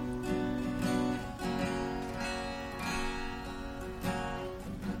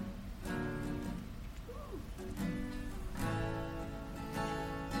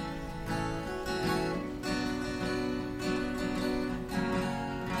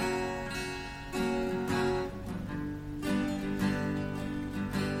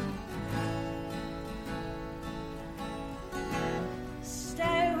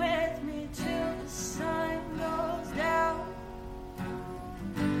 Stay with me till the sun goes down.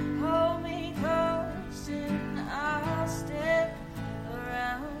 Hold me close and I'll step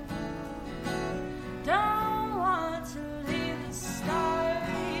around. Don't want to leave the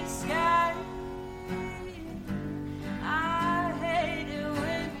starry sky. I hate it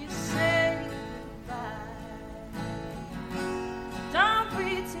when you say goodbye. Don't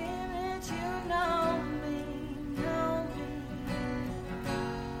pretend that you know me.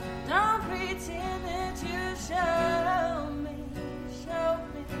 Don't pretend that you show me.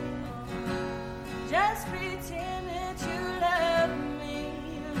 Just pretend that you love me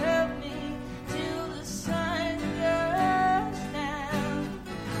till the sun goes down.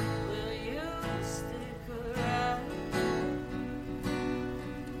 Will you stick around?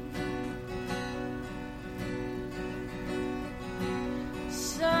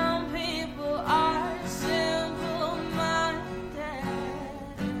 Some people are simple-minded.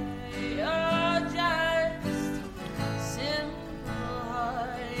 You're just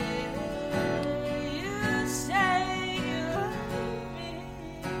simple-hearted. You say you love me.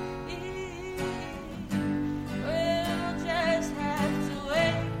 We'll just have to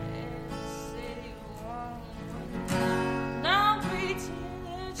wait and see. Don't pretend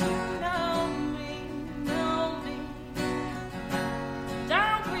that you know me.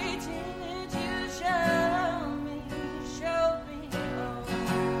 Don't pretend that you show me. Oh,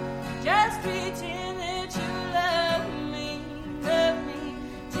 just pretend that you love me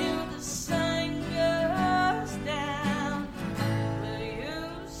till the sun goes down. Will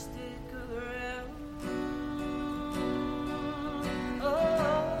you stick around?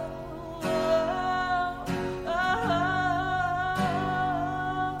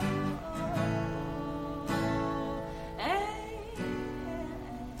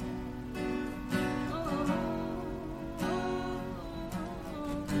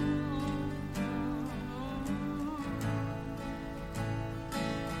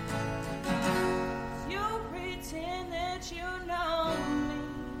 You pretend that you know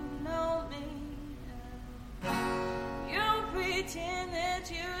me. You pretend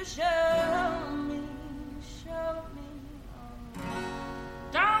that you show me. Oh,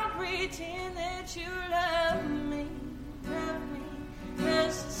 don't pretend that you love me.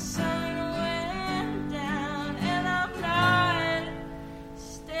 'Cause the sun went down and I'm not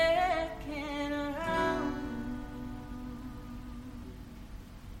sticking around.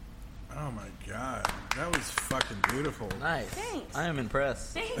 Oh my god, that was fucking beautiful. Nice. Thanks. I am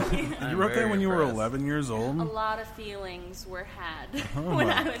impressed. Thank you. I'm You wrote that very when you were impressed. 11 11 years old? A lot of feelings were had Oh when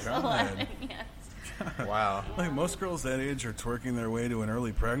my I was God. 11. Yes. Wow. Like most girls that age are twerking their way to an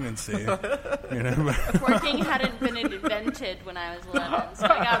early pregnancy. You know, Twerking hadn't been invented when I was 11, so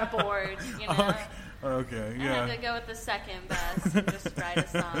I got bored, you know. Okay, I yeah. had to go with the second best and just write a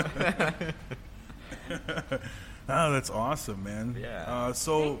song. Oh, that's awesome, man. Yeah.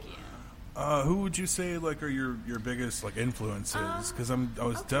 So, Thank you. Who would you say like are your biggest like influences? Because I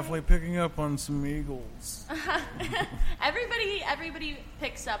was definitely picking up on some Eagles. Everybody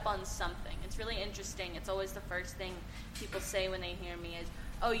picks up on something. It's really interesting. It's always the first thing people say when they hear me is,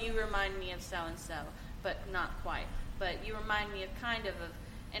 "Oh, you remind me of so and so," but not quite. But you remind me of kind of,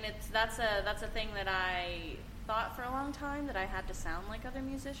 and that's a thing that I thought for a long time, that I had to sound like other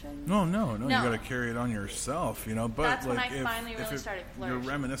musicians. No. You got to carry it on yourself, you know. But that's like, when I finally really started flourishing.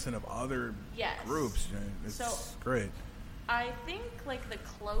 You're reminiscent of other groups. You know, it's great. I think like the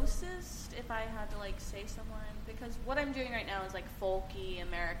closest, if I had to like say someone, because what I'm doing right now is like folky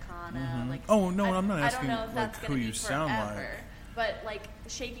Americana. Like I'm not asking I don't know if that's like who you sound like. But like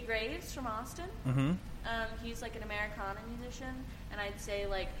Shaky Graves from Austin. Mm-hmm. He's like an Americana musician, and I'd say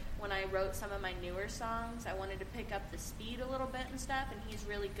like when I wrote some of my newer songs, I wanted to pick up the speed a little bit and stuff, and he's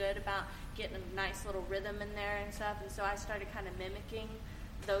really good about getting a nice little rhythm in there and stuff, and so I started kind of mimicking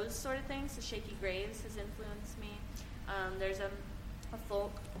those sort of things. So Shaky Graves has influenced me. There's a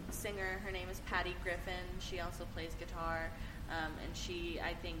folk singer, her name is Patty Griffin. She also plays guitar, and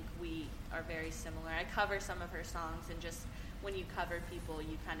I think we are very similar. I cover some of her songs, and just when you cover people,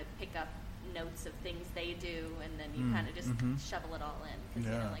 you kind of pick up notes of things they do, and then you kind of just shovel it all in, because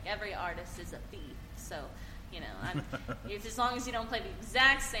you know, like every artist is a thief, so you know, as long as you don't play the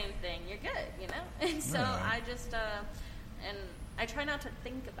exact same thing, you're good, you know. And so I just and I try not to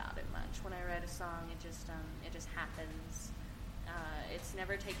think about it much when I write a song. It just happens. It's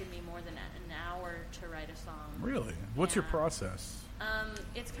never taken me more than an hour to write a song. Really? What's your process?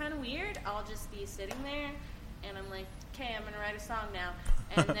 It's kind of weird. I'll just be sitting there, and I'm like, okay, I'm going to write a song now.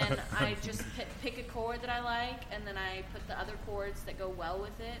 And then I just pick a chord that I like, and then I put the other chords that go well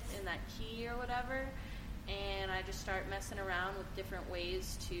with it in that key or whatever, and I just start messing around with different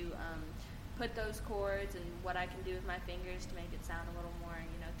ways to put those chords and what I can do with my fingers to make it sound a little more,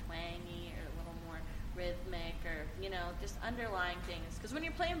 you know, twangy or a little more rhythmic, or, you know, just underlying things. Because when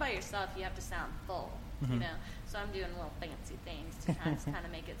you're playing by yourself, you have to sound full, you know. So I'm doing little fancy things to kind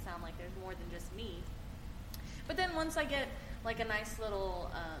of make it sound like there's more than just me. But then once I get like a nice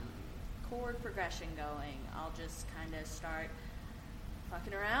little chord progression going, I'll just kind of start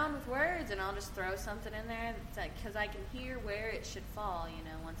fucking around with words, and I'll just throw something in there because I can hear where it should fall, you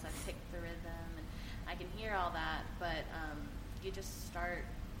know, once I've picked the rhythm, and I can hear all that. But you just start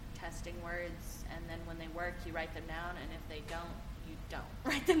testing words, and then when they work, you write them down, and if they don't, you don't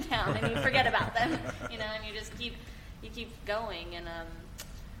write them down, and you forget about them, you know, and you just keep going. And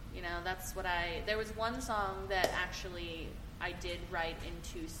you know, that's what there was one song that actually I did write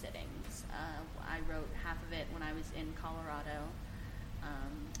in 2 sittings. I wrote half of it when I was in Colorado.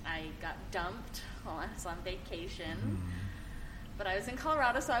 I got dumped while I was on vacation, but I was in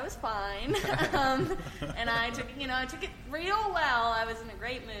Colorado, so I was fine. And I took it real well. I was in a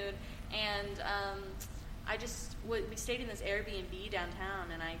great mood, and we stayed in this Airbnb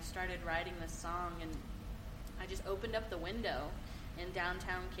downtown, and I started writing this song, and I just opened up the window in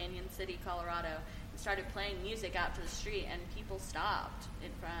downtown Canyon City, Colorado, and started playing music out to the street, and people stopped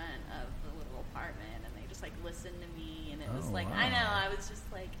in front of the little apartment, and they just like listened to me, and it was like, wow. I know, I was just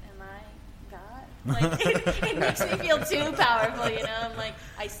like, am I God? Like, it makes me feel too powerful, you know. I'm like,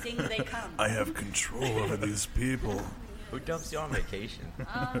 I sing, they come. I have control over these people. Who dumps you on vacation?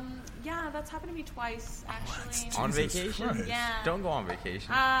 Yeah, that's happened to me twice, actually. What? On vacation? Christ. Yeah. Don't go on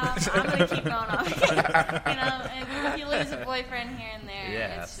vacation. I'm going to keep going on vacation. You know, if you lose a boyfriend here and there,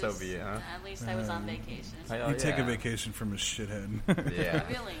 yeah, it's so just, be it, huh? At least I was on vacation. You take a vacation from a shithead. Yeah.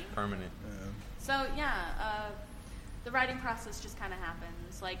 Really? Permanent. Yeah. So, yeah, the writing process just kind of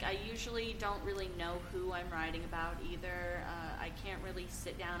happens. Like, I usually don't really know who I'm writing about either. I can't really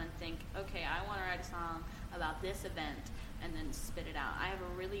sit down and think, okay, I want to write a song about this event and then spit it out. I have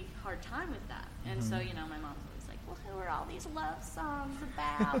a really hard time with that. And so, you know, my mom's always like, well, who are all these love songs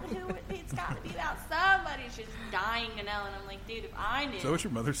about? It's got to be about somebody. She's dying to know. And I'm like, dude, if I knew. Is that what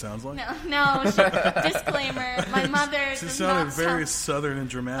your mother sounds like? No. Disclaimer. My mother She does sounded not very southern and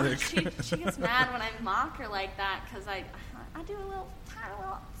dramatic. She gets mad when I mock her like that because I do a little tiny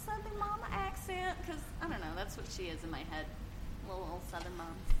little Southern mama accent because, I don't know, that's what she is in my head. A little Southern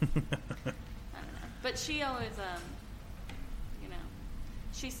mom. I don't know. But she always, you know,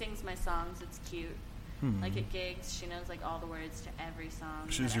 she sings my songs. It's cute. Like at gigs, she knows like all the words to every song.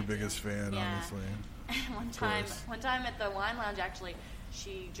 She's your biggest fan, honestly. one time at the wine lounge, actually,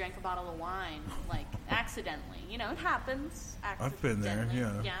 she drank a bottle of wine, like accidentally. You know, it happens. I've been there,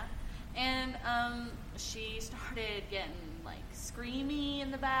 yeah. Yeah. And she started getting like screamy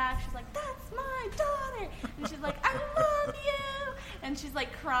in the back. She's like, "That's my daughter," and she's like, "I love you," and she's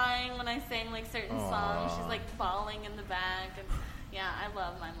like crying when I sang like certain songs. She's like bawling in the back, and Yeah, I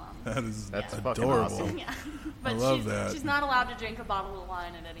love my mom. That's yeah. fucking adorable. awesome. Yeah, but I love that. she's not allowed to drink a bottle of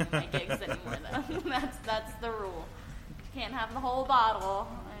wine at any of my gigs anymore. Though that's the rule. You can't have the whole bottle.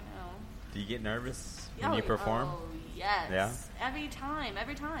 I know. Do you get nervous when you perform? Oh yes. Yeah? Every time.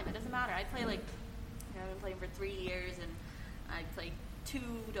 It doesn't matter. I play like, I've been playing for 3 years, and I play 2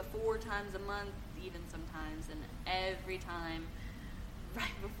 to 4 times a month, even sometimes. And every time,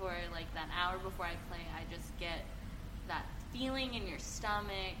 right before, like that hour before I play, I just get that feeling in your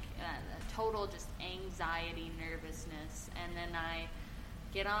stomach, that total just anxiety, nervousness, and then I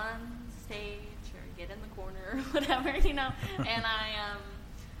get on stage or get in the corner or whatever, and I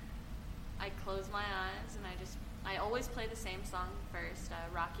close my eyes and I always play the same song first,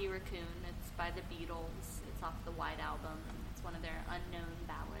 Rocky Raccoon. It's by the Beatles. It's off the White Album. It's one of their unknown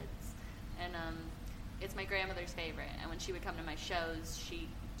ballads, and it's my grandmother's favorite. And when she would come to my shows, she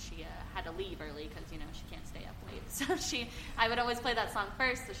had to leave early because she can't stay up late. So I would always play that song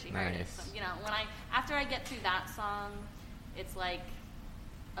first, so she heard it. So, after I get through that song, it's like,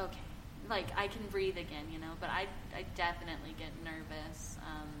 okay, like I can breathe again, But I definitely get nervous,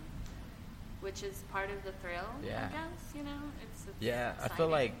 which is part of the thrill. Yeah. I guess it's Yeah, exciting. I feel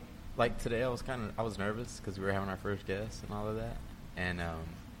like today I was nervous because we were having our first guest and all of that, and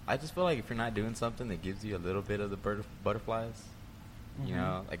I just feel like if you're not doing something that gives you a little bit of the butterflies.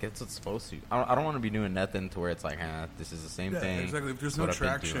 Like it's what's supposed to. I don't want to be doing nothing to where it's like, this is the same thing. Exactly. If there's no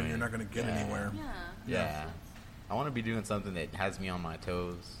traction, you're not going to get anywhere. Yeah. I want to be doing something that has me on my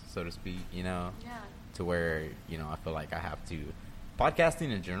toes, so to speak. Yeah. To where I feel like I have to.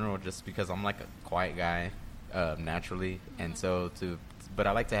 Podcasting in general, just because I'm like a quiet guy naturally, and so but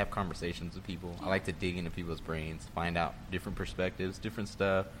I like to have conversations with people. I like to dig into people's brains, find out different perspectives, different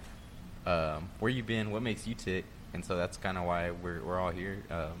stuff. Where you been? What makes you tick? And so that's kind of why we're all here.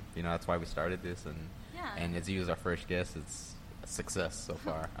 That's why we started this, and as you as our first guest, it's a success so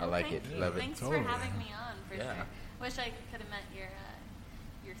far. I like it, love it. Thanks for having me on. For sure. Wish I could have met your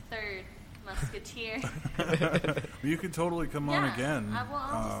third musketeer. You could totally come on again.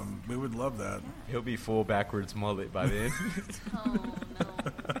 We would love that. He'll be full backwards mullet by then. Oh no!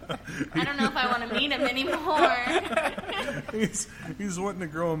 I don't know if I want to meet him anymore. He's wanting to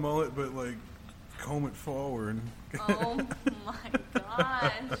grow a mullet, but like comb it forward. Oh my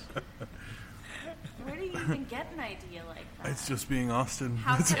gosh! Where do you even get an idea like that? It's just being Austin.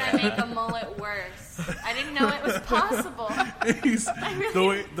 How could I make a mullet worse? I didn't know it was possible.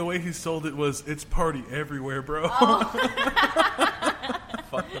 The way he sold it was, it's party everywhere, bro. Oh.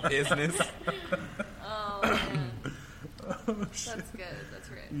 Fuck the business. Oh man. That's good. That's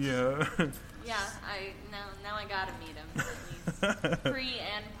rich. Yeah. Yeah. Now I gotta meet him. He's pre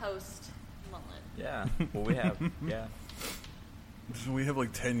and post mullet. Yeah. Well, we have. Yeah. So we have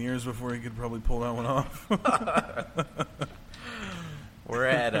like 10 years before he could probably pull that one off. We're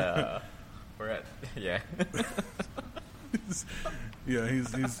at yeah.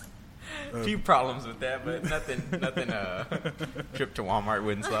 He's a few problems with that, but nothing trip to Walmart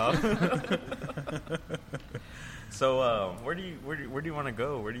wouldn't solve. So where do you want to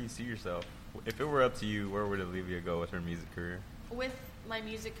go? Where do you see yourself? If it were up to you, where would Olivia go with her music career? With my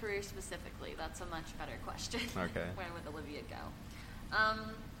music career specifically, that's a much better question. Okay. Where would Olivia go?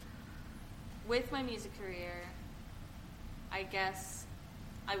 With my music career, I guess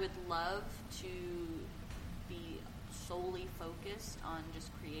I would love to be solely focused on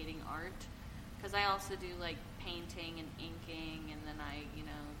just creating art, because I also do like painting and inking, and then I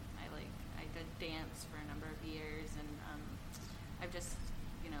did dance for a number of years, and I've just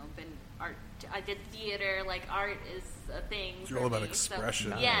been art. I did theater. Like art is a thing. You're all about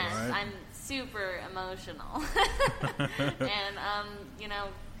expression. So, yes, right? I'm super emotional, and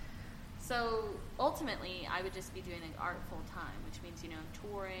so ultimately I would just be doing art full time, which means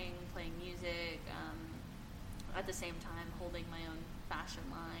touring, playing music, at the same time holding my own fashion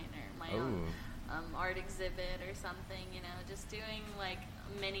line or my own art exhibit or something. Just doing like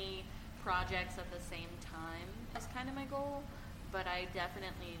many projects at the same time is kind of my goal. But I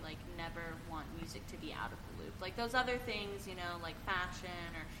definitely never want music to be out of the loop. Like those other things, like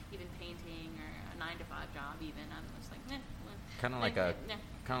fashion or even painting or a 9-to-5 job. Even I'm just like, kind of like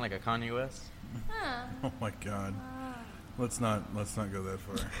a Kanye West. Oh my God. Let's not go that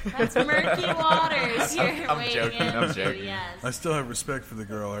far. That's murky waters you're I'm wading joking. into. I'm joking. Yes. I still have respect for the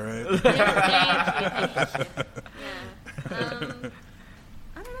girl. All right. Thank you. Yeah.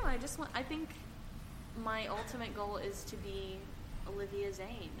 I don't know. I think my ultimate goal is to be Olivia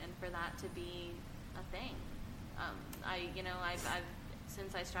Zane, and for that to be a thing. I've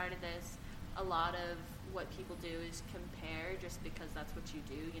since I started this, a lot of what people do is compare just because that's what you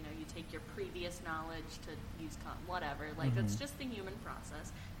do. You know, you take your previous knowledge to use whatever. Like, it's just the human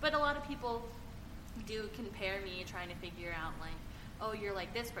process. But a lot of people do compare me, trying to figure out, like, oh, you're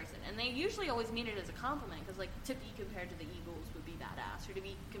like this person. And they usually always mean it as a compliment, because, like, to be compared to the Eagles would be badass, or to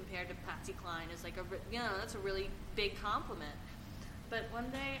be compared to Patsy Cline is, like, that's a really big compliment. But one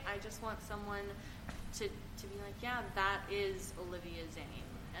day, I just want someone to be like, yeah, that is Olivia Zane.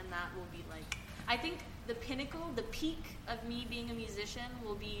 And that will be, like, I think the pinnacle, the peak of me being a musician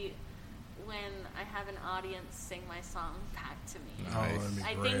will be when I have an audience sing my song back to me. Oh, that'd be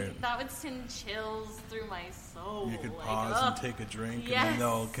I great. think that would send chills through my soul. You could like, pause and take a drink, yes. and then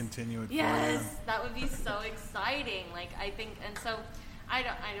they'll continue it for you. Yes, that would be so exciting. Like, I think, and so I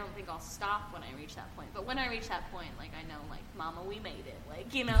don't think I'll stop when I reach that point. But when I reach that point, like, I know, like, Mama, we made it.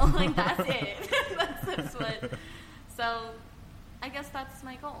 Like, you know, like, that's it. that's what. So, I guess that's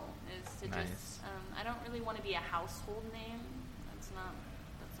my goal, is to just. I don't really want to be a household name. That's not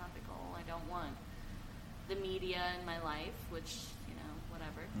the goal. I don't want the media in my life, which, you know,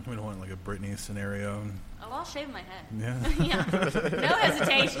 whatever. We don't want like a Britney scenario. Oh, I'll shave my head. Yeah. Yeah. No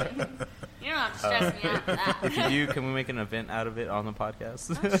hesitation. You don't have to stress me out for that. If you do, can we make an event out of it on the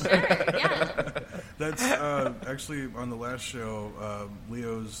podcast? Oh, sure, yeah. That's actually on the last show,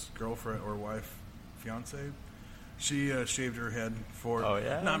 Leo's girlfriend or wife, fiance, she shaved her head for, Oh,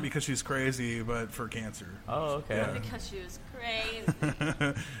 yeah? not because she's crazy, but for cancer. Oh, okay. Yeah. Because she was crazy.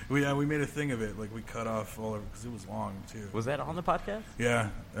 we made a thing of it. Like, we cut off all of, because it was long, too. Was that on the podcast? Yeah,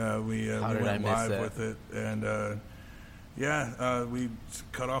 we did I went miss live that? with it, and we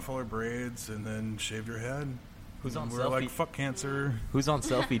cut off all her braids and then shaved her head. Who's on We were selfie? like, fuck cancer. Who's on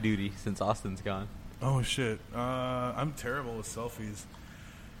selfie duty since Austin's gone? Oh shit, I'm terrible with selfies,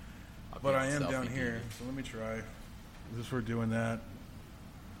 but I am down here. So let me try. Is this we're doing that?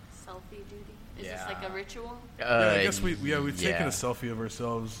 Selfie duty? Is Yeah. this like a ritual? Yeah, I guess we've taken a selfie of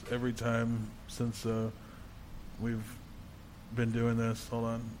ourselves every time since we've been doing this. Hold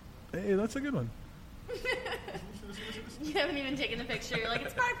on. Hey, that's a good one. You haven't even taken the picture. You're like,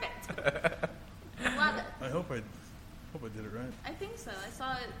 it's perfect. Love it. I hope I did it right. I think so. I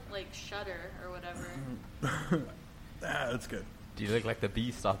saw it like Shudder or whatever. That's good. Do you look like the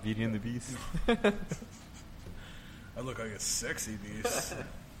Beast off Beauty and the Beast? I look like a sexy beast.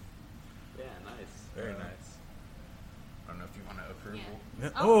 Yeah, nice. Very nice. I don't know if you want to approval. Yeah.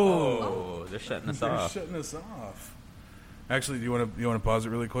 Yeah. Oh, they're shutting us They're off. shutting us off. Actually, do you want to pause it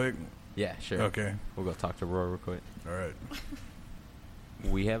really quick? Yeah, sure. Okay. We'll go talk to Roy real quick. All right.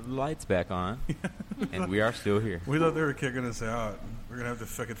 We have the lights back on, and we are still here. We thought they were kicking us out. We're gonna have to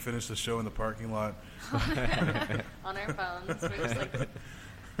fucking finish the show in the parking lot. On our phones. We're just like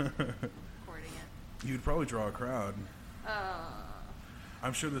recording it. You'd probably draw a crowd. Oh.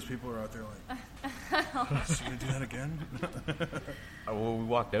 I'm sure there's people who are out there like, "Should we do that again?" Well, we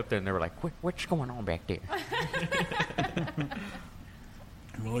walked up there, and they were like, what's going on back there?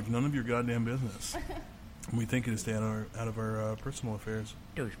 And we're like, "None of your goddamn business." And we think it is stay out of our personal affairs.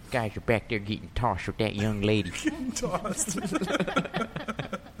 Those guys are back there getting tossed with that young lady. Getting tossed.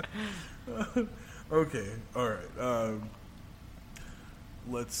 Okay, all right.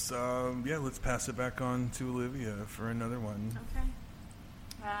 Let's pass it back on to Olivia for another one. Okay.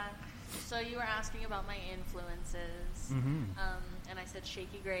 So you were asking about my influences. Mm-hmm. And I said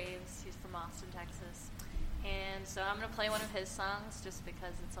Shaky Graves. He's from Austin, Texas. And so I'm going to play one of his songs just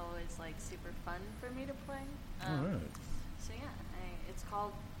because it's always like super fun for me to play. All right. So yeah, it's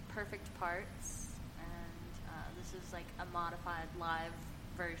called Perfect Parts. And this is like a modified live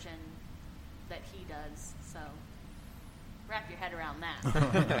version that he does. So wrap your head around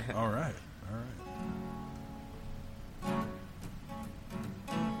that. All right.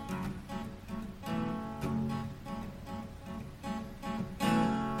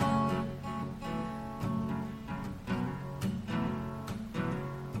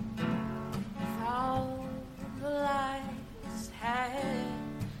 All the lights had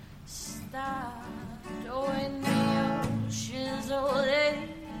stopped when the ocean's old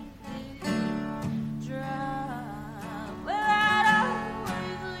dry. Well, I'd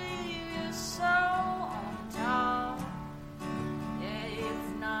always leave you so on top. Yeah,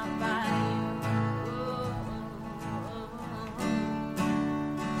 if not by you.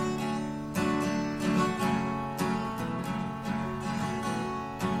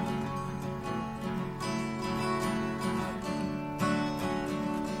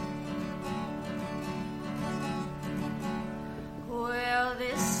 Well,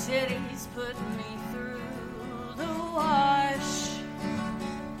 this city's put me through the wash.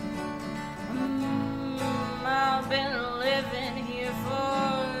 I've been living here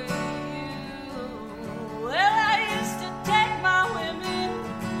for years.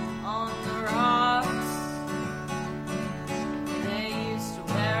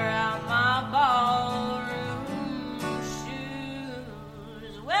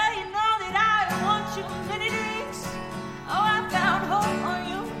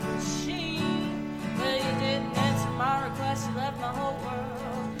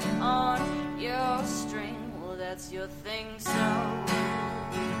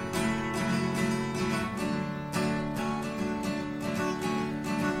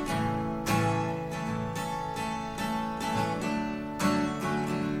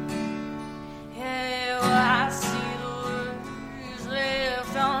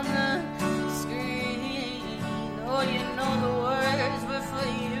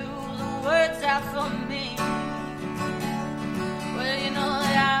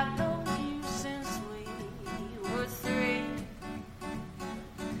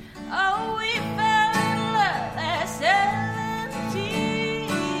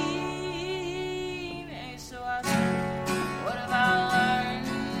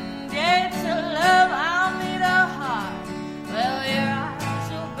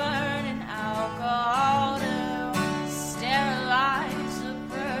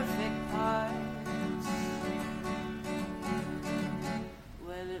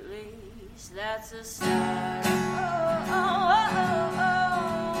 the start. Oh, oh, oh,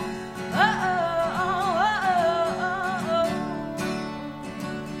 oh, oh, oh,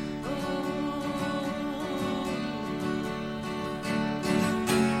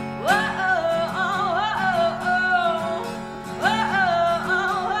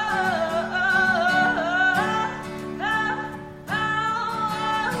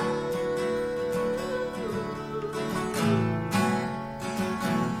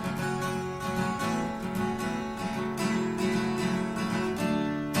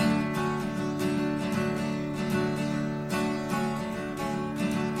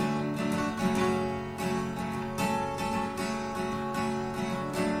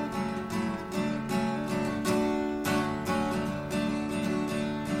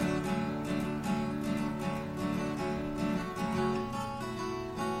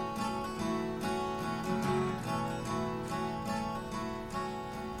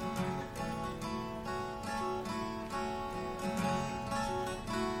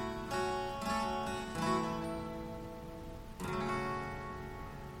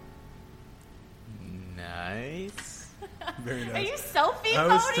 Nice. Very nice. Are you selfie I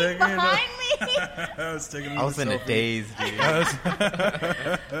was voting taking behind it. me? I was taking. I was in a daze,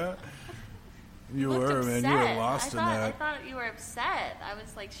 dude. You Looked were, man. You were upset. lost in I that. thought you were upset. I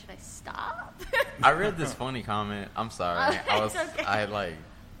was like, should I stop? I read this funny comment. I'm sorry. It's okay.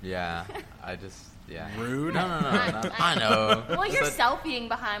 Yeah. Rude. No. I know. Well, you're So- selfieing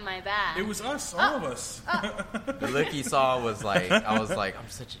behind my back. It was us, all of us. The look he saw was like, I was like, I'm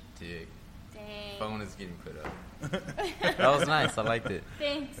such a dick. Dang. Phone is getting put up. That was nice. I liked it.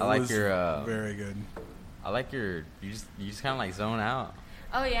 Thanks. I It like was your. very good. I like your. You just kind of like zone out.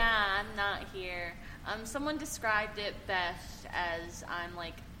 Oh yeah, I'm not here. Someone described it best as I'm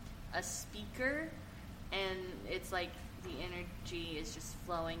like a speaker, and it's like the energy is just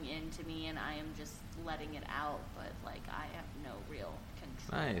flowing into me, and I am just letting it out. But like I have no real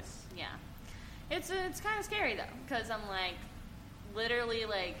control. Nice. Yeah, it's kind of scary though, because I'm like literally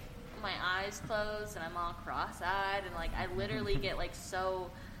like my eyes closed and I'm all cross-eyed, and like I literally get like so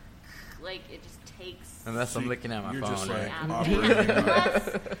like it just takes. Unless I'm looking at my You're phone. just like Yeah. operating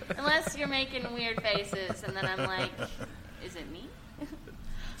on- Unless you're making weird faces, and then I'm like, is it me?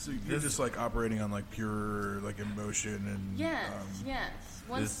 So you're just like operating on like pure like emotion and Yes, yes.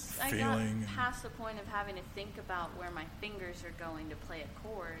 Once this I got feeling and- past the point of having to think about where my fingers are going to play a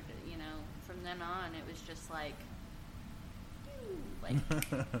chord, you know, from then on it was just like,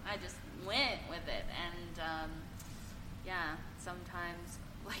 I just went with it, and yeah, sometimes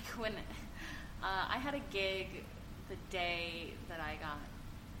like when I had a gig the day that I got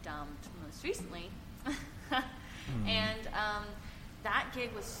dumped most recently, and that gig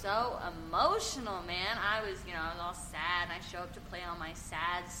was so emotional, man. I was all sad, and I show up to play all my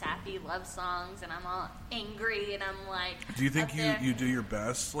sad, sappy love songs, and I'm all angry, and I'm like, Do you think up there. you do your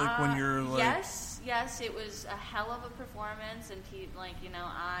best like when you're like Yes, it was a hell of a performance, and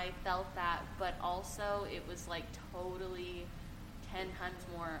I felt that, but also it was like totally 10 times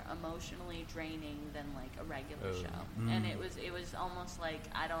more emotionally draining than like a regular show, and it was almost like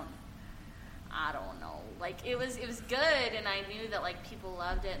I don't know, like it was good, and I knew that like people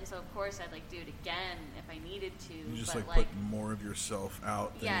loved it, and so of course I'd like do it again if I needed to. you just but, like put more of yourself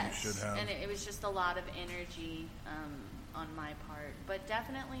out than yes, you should have. and it was just a lot of energy on my part, but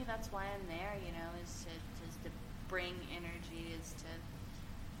definitely that's why I'm there. Is to bring energy, is to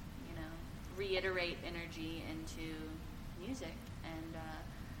reiterate energy into music, and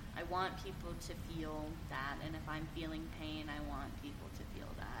I want people to feel that, and if I'm feeling pain, I want people to feel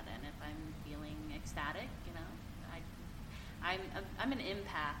that, and if I'm feeling ecstatic, I'm an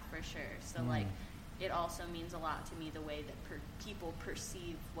empath for sure, so like it also means a lot to me the way that people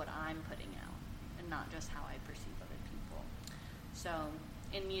perceive what I'm putting out, and not just how I perceive other people. So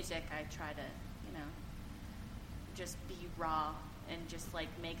in music I try to just be raw and just like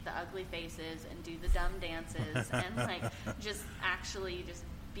make the ugly faces and do the dumb dances and like just actually just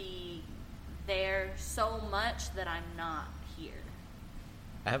be there so much that I'm not here.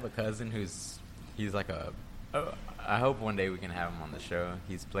 I have a cousin he's like I hope one day we can have him on the show.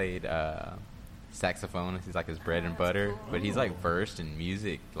 He's played saxophone. He's like his bread and butter, cool. but he's like versed in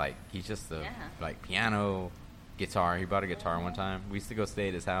music. Like he's just Yeah. like piano, guitar. He bought a guitar one time. We used to go stay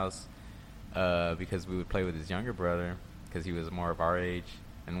at his house because we would play with his younger brother because he was more of our age.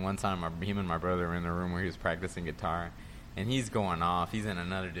 And one time, him and my brother were in the room where he was practicing guitar, and he's going off. He's in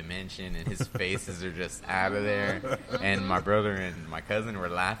another dimension, and his faces are just out of there. And my brother and my cousin were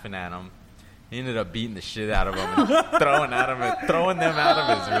laughing at him. He ended up beating the shit out of him and throwing them out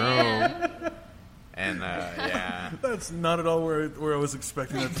of his room. And yeah, That's not at all where I was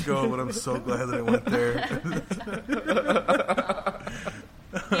expecting that to go, but I'm so glad that I went there.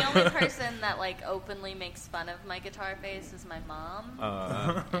 The only person that like openly makes fun of my guitar face is my mom.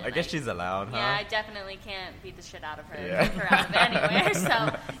 I guess she's allowed, huh? Yeah, I definitely can't beat the shit out of her or Yeah. kick her out of anywhere.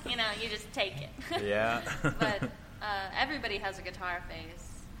 So, you just take it. Yeah. But everybody has a guitar face.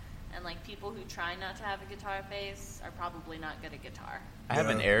 And like people who try not to have a guitar face are probably not good at guitar. I have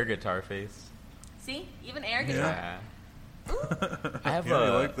an air guitar face. See? Even air guitar. Yeah. I have Yeah, I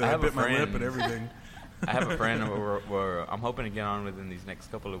like that. I I have bit a my friend. lip and everything. I have a friend where I'm hoping to get on with in these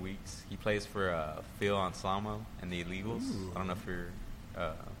next couple of weeks. He plays for Phil Anselmo and the Illegals. Ooh. I don't know if you're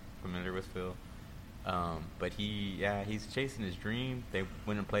familiar with Phil. But he's chasing his dream. They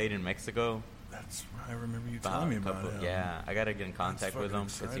went and played in Mexico. That's I remember you telling me about it. Yeah, I gotta get in contact with him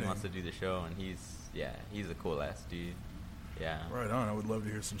because he exciting. wants to do the show, and he's a cool ass dude. Yeah, Right on. I would love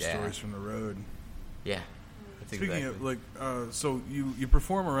to hear some Yeah. stories from the road. yeah. That's Speaking exactly. of, so you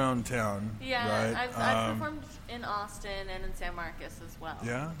perform around town, Yeah, right? I've performed in Austin and in San Marcos as well.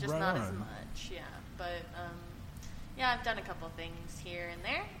 Yeah? Just Right not as on. much, yeah. But, I've done a couple of things here and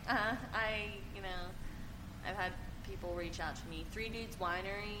there. I've had people reach out to me. Three Dudes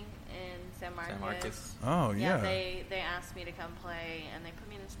Winery in San Marcos. San Marcos. Oh, yeah. They asked me to come play, and they put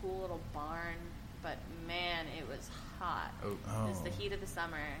me in this cool little barn. But, man, it was hot. Oh. It was the heat of the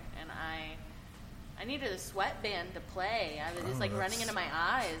summer, and I needed a sweatband to play. I was just like running into my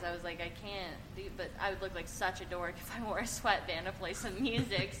eyes. I was like, I can't do, but I would look like such a dork if I wore a sweatband to play some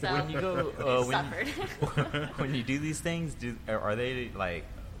music. So When you go, I suffered. when you do these things, are they like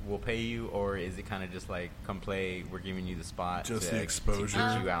will pay you, or is it kind of just like come play? We're giving you the spot, Just to, the exposure. to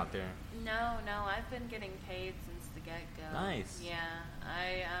get you out there. No, I've been getting paid since the get-go. Nice. Yeah,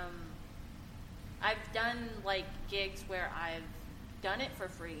 I've done like gigs where I've done it for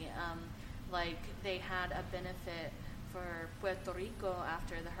free. Like they had a benefit for Puerto Rico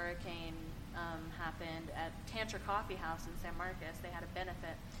after the hurricane happened at Tantra Coffee House in San Marcos. They had a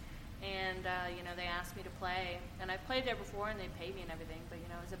benefit, and they asked me to play, and I played there before, and they paid me and everything. But it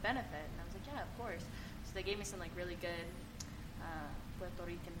was a benefit, and I was like, yeah, of course. So they gave me some like really good Puerto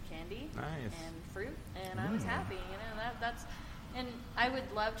Rican candy Nice. and fruit, and I was happy. That's, and I would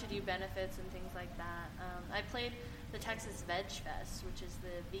love to do benefits and things like that. I played the Texas Veg Fest, which is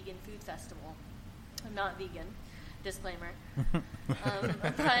the vegan food festival. I'm not vegan, disclaimer.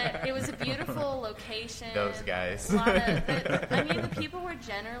 But it was a beautiful location. Those guys. A lot of, the people were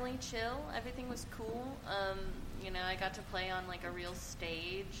generally chill. Everything was cool. I got to play on like a real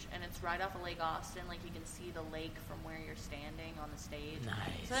stage, and it's right off of Lake Austin. Like you can see the lake from where you're standing on the stage.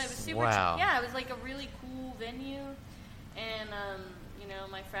 Nice. So it was super. Wow. Yeah, it was like a really cool venue, and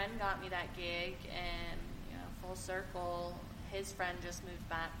my friend got me that gig, and full circle, his friend just moved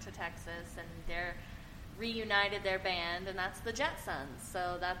back to Texas, and they're reunited their band, and that's the Jetsons.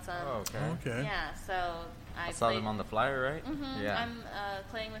 So that's Okay. yeah. So I saw them on the flyer, right? Mm-hmm. Yeah. I'm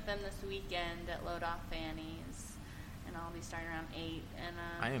playing with them this weekend at Load Off Fanny's, and I'll be starting around 8. And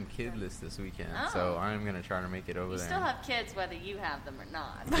I am kidless this weekend, Oh. so I'm gonna try to make it over you there. still have kids whether you have them or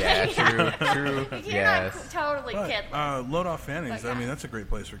not. Yeah, true. You're Yes. not totally But, kidless. Load Off Fannies. But, yeah. I mean, that's a great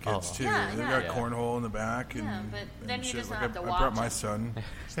place for kids Oh. too. Yeah, They've yeah. got cornhole in the back, and, Yeah, but then and you shit. just Like don't have to I watch brought my them. son. You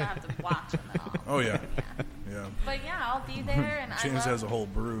just don't have to watch them at all. Oh yeah, yeah. But yeah, I'll be there, and James I love has a whole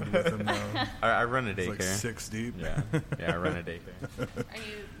brood with him now. I run a It's like daycare. 6 deep. Yeah, I run a daycare. Are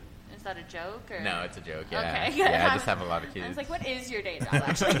you? Is that a joke or? No, it's a joke. Yeah, Okay. yeah. I just have a lot of kids. I was like, what is your day job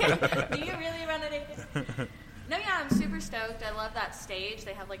actually? Do you really run a daycare? No, yeah, I'm super stoked. I love that stage.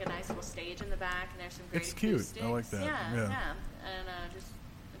 They have like a nice little stage in the back, and there's some great It's cute. acoustics. I like that. Yeah. And just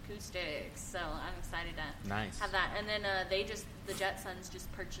acoustics. So I'm excited to Nice. have that. And then the Jetsons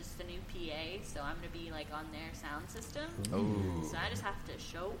just purchased a new PA, so I'm gonna be like on their sound system. Ooh. So I just have to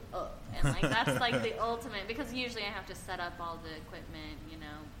show up, and like that's like the ultimate, because usually I have to set up all the equipment.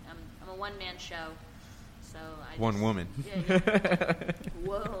 I'm a one-man show, so I One just, woman. Yeah.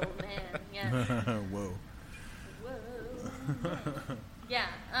 Whoa, man, yeah. Whoa. Whoa. Yeah.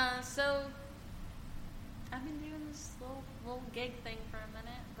 So I've been doing this little gig thing for a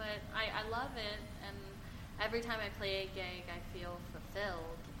minute, but I love it, and every time I play a gig, I feel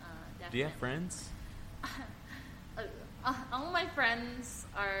fulfilled. Definitely. Do you have friends? All my friends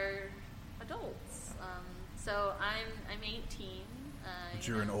are adults. So I'm 18. But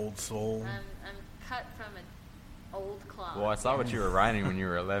you're an old soul. I'm cut from an old cloth. Well, I saw what you were writing when you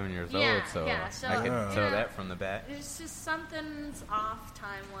were 11 years Yeah, old, so yeah, so, I can Yeah. tell that from the back. It's just something's off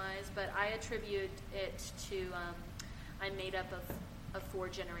time-wise, but I attribute it to I'm made up of 4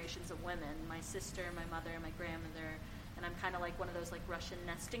 generations of women: my sister, my mother, my grandmother, and I'm kind of like one of those like Russian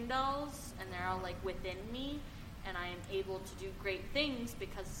nesting dolls, and they're all like within me, and I am able to do great things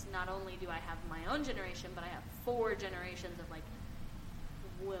because not only do I have my own generation, but I have 4 generations of like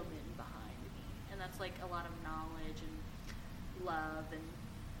women behind me, and that's like a lot of knowledge and love and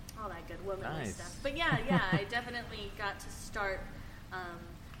all that good womanly stuff. But yeah, I definitely got to start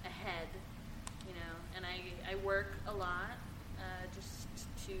ahead, you know, and I work a lot just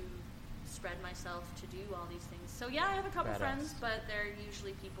to spread myself to do all these things. So yeah, I have a couple friends, but they're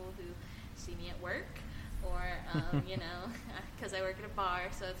usually people who see me at work, or you know, because I work at a bar,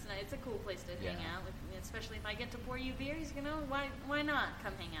 so it's a cool place to hang out with me, especially if I get to pour you beers. You know, why not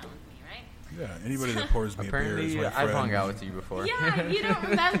come hang out with me, right? Yeah, anybody that pours me a beer is my friend. I've hung out with you before. Yeah, you don't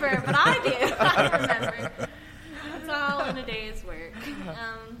remember, but I do. I remember. It's all in a day's work.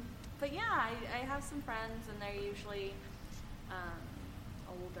 But yeah, I have some friends, and they're usually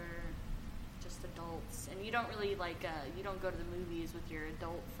older, just adults, and you don't really like you don't go to the movies with your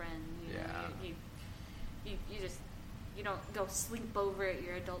adult friend. You know, you don't go sleep over at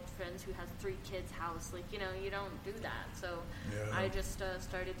your adult friends who has 3 kids house. Like, you know, you don't do that. So I just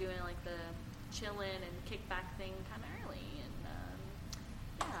started doing like the chillin' and kickback thing kind of early, and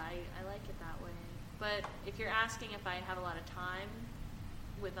I like it that way. But if you're asking if I have a lot of time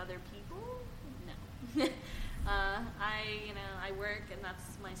with other people, no. I work, and that's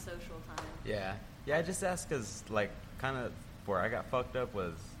my social time. Yeah, I just asked because, like, kind of where I got fucked up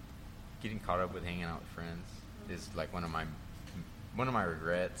was getting caught up with hanging out with friends. Is like one of my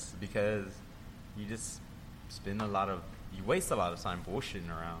regrets, because you just you waste a lot of time bullshitting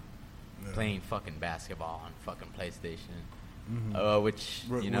around, playing fucking basketball on fucking PlayStation, which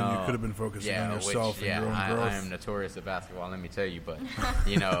when you know you could have been focusing on yourself and your own growth. I am notorious at basketball, let me tell you, but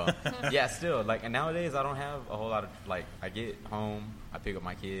you know, still, like, and nowadays I don't have a whole lot of, like, I get home, I pick up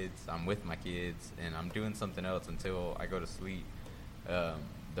my kids, I'm with my kids, and I'm doing something else until I go to sleep.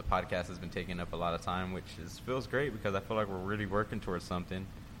 The podcast has been taking up a lot of time, which feels great because I feel like we're really working towards something.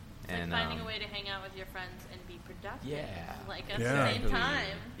 It's and like finding a way to hang out with your friends and be productive. Yeah. Like at the same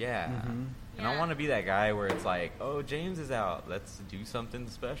time. Yeah. Mm-hmm. And I want to be that guy where it's like, oh, James is out, let's do something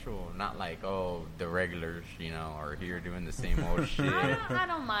special. Not like, oh, the regulars, you know, are here doing the same old shit. I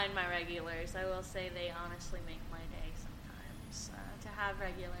don't mind my regulars. I will say they honestly make my day sometimes. To have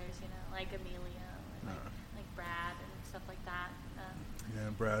regulars, you know, like Amelia, or like Brad and stuff like that.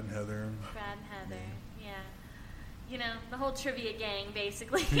 Brad and Heather. Yeah. You know, the whole trivia gang,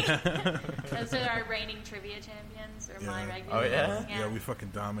 basically. Those are our reigning trivia champions, or my regulars. Oh, yeah? Yeah, we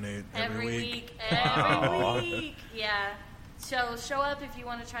fucking dominate every week. Every week. Yeah. So show up if you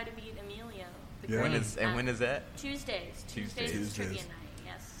want to try to beat Amelia. When is that? Tuesdays. Tuesdays is trivia night,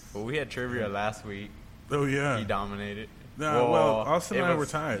 yes. Well, we had trivia last week. Oh, yeah. He dominated. No, well, Austin and I were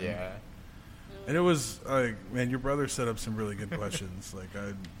tied. Yeah. And it was like, man, your brother set up some really good questions. Like,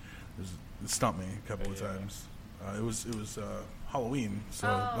 it stumped me a couple of times. It was Halloween,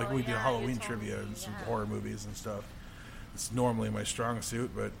 so we do Halloween trivia and some horror movies and stuff. It's normally my strong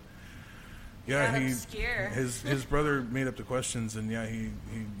suit, but his brother made up the questions, and he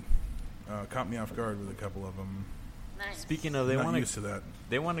caught me off guard with a couple of them. Nice. Speaking of, used to that.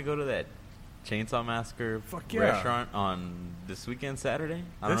 They want to go to that Chainsaw Massacre restaurant on this weekend, Saturday.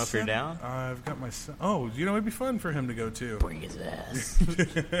 I don't know if you're down. I've got my son. Oh, you know, it'd be fun for him to go too. Bring his ass.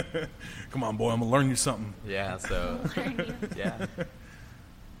 Come on, boy, I'm gonna learn you something. Yeah, so yeah.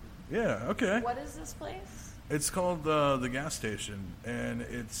 Yeah, okay. What is this place? It's called the Gas Station, and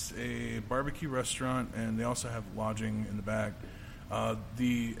it's a barbecue restaurant, and they also have lodging in the back.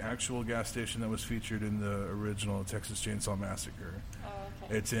 The actual gas station that was featured in the original Texas Chainsaw Massacre. Oh,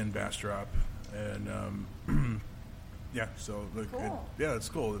 okay. It's in Bastrop, and so cool. it's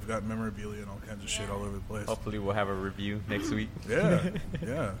cool. They've got memorabilia and all kinds of shit all over the place. Hopefully, we'll have a review next week. Yeah.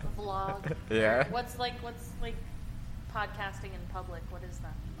 A vlog. Yeah. What's like podcasting in public? What is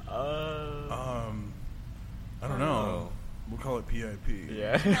that? I don't know. We'll call it PIP.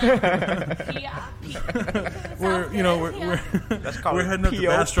 Yeah. We're heading up to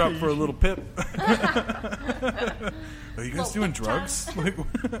Bastrop for a little pip. Are you guys doing drugs?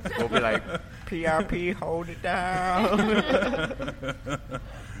 We'll be like, PRP, hold it down.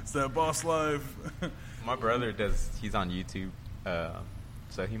 It's that Boss Live. My brother he's on YouTube,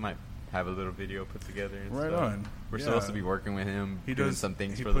 so he might have a little video put together. And right stuff. on. We're supposed to be working with him, doing some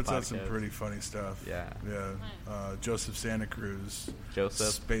things for the podcast. He puts out some pretty funny stuff. Yeah. Joseph Santa Cruz. Joseph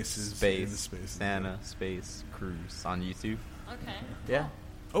Spaces. Santa Space Cruz on YouTube. Okay. Yeah.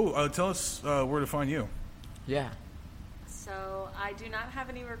 Oh, tell us where to find you. Yeah. So I do not have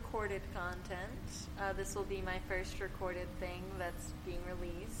any recorded content. This will be my first recorded thing that's being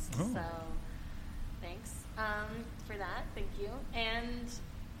released. Oh. So thanks. for that. Thank you.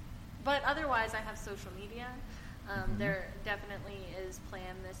 But otherwise, I have social media. There definitely is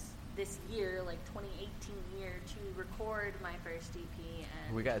planned this year, like 2018 year, to record my first EP.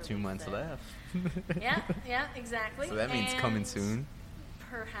 And we got 2 months left. yeah, exactly. So that means coming soon.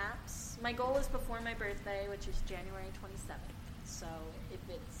 Perhaps. My goal is before my birthday, which is January 27th. So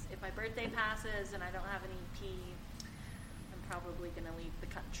if my birthday passes and I don't have an EP, I'm probably going to leave the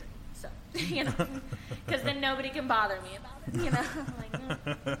country. So, because then nobody can bother me about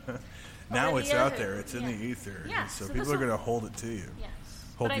it, Now it's out there. It's in the ether. Yeah. So people are going to hold it to you. Yes.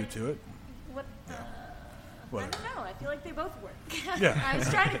 Hold you to it? What? Yeah. I don't know. I feel like they both work. Yeah. I was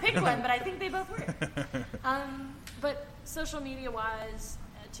trying to pick one, but I think they both work. But social media-wise,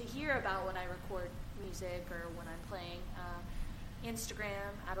 to hear about when I record music or when I'm playing,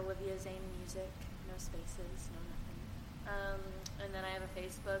 Instagram at Olivia Zane Music, no spaces, no nothing. And then I have a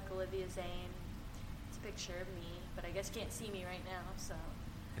Facebook, Olivia Zane. It's a picture of me, but I guess you can't see me right now, so.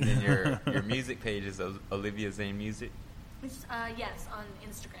 And then your music page is Olivia Zane Music? It's, yes, on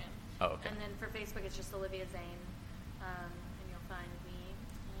Instagram. Oh, okay. And then for Facebook, it's just Olivia Zane, and you'll find me.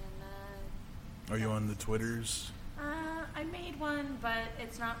 And are you on the Twitters? I made one, but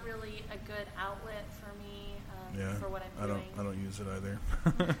it's not really a good outlet for me for what I'm doing. I don't use it either.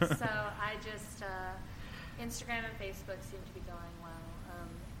 So I just Instagram and Facebook seem to be going well.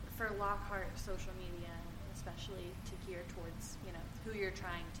 For Lockhart social media, especially to gear towards who you're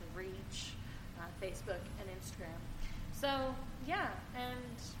trying to reach, Facebook and Instagram. So yeah,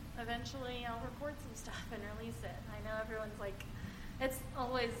 and eventually I'll record some stuff and release it. I know everyone's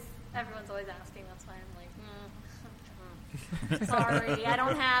always asking. That's why I'm like, sorry, I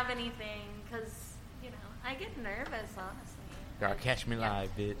don't have anything because I get nervous, honestly. Gotta catch me live,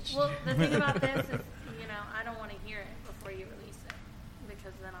 bitch. Well, the thing about this is, I don't want to hear it before you release it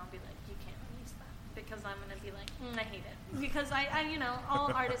because then I'll be like, you can't release that because I'm gonna be like, I hate it because I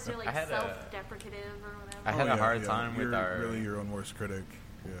all artists are like self-deprecative or whatever. I had a hard time with our. Really, your own worst critic.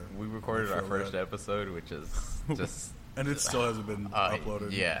 Yeah. We recorded our first episode, which is just. And it still hasn't been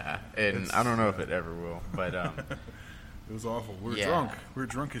uploaded. Yeah, and I don't know if it ever will, but it was awful. We were drunk. We were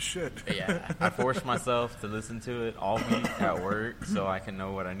drunk as shit. Yeah, I forced myself to listen to it all week at work so I can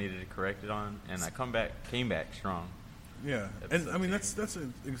know what I needed to correct it on, and I came back strong. Yeah, and I mean that's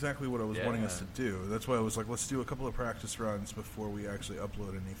exactly what I was wanting us to do. That's why I was like, let's do a couple of practice runs before we actually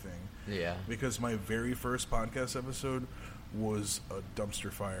upload anything. Yeah, because my very first podcast episode was a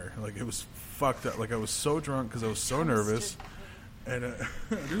dumpster fire. Like it was fucked up. Like I was so drunk because I was so nervous. And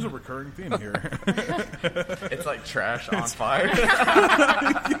there's a recurring theme here. It's like trash on fire.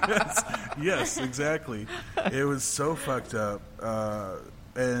 Yes, exactly. It was so fucked up.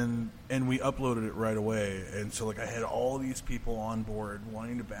 And we uploaded it right away. And so, like, I had all these people on board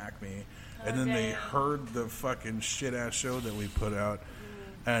wanting to back me. And then they heard the fucking shit-ass show that we put out.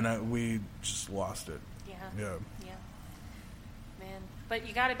 And we just lost it. Yeah. Man. But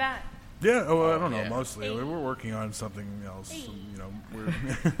you got it back. Yeah, I don't know, mostly. We're working on something else. We're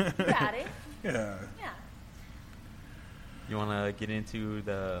you got it. Yeah. You want to get into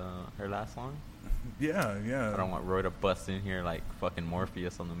her last song? Yeah. I don't want Roy to bust in here like fucking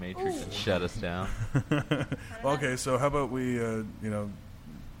Morpheus on the Matrix and shut us down. Okay, so how about we,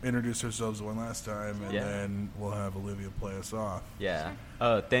 introduce ourselves one last time, and then we'll have Olivia play us off. Yeah.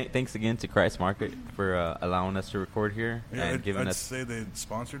 Thanks again to Kreuz Market for allowing us to record here and giving us. I'd say they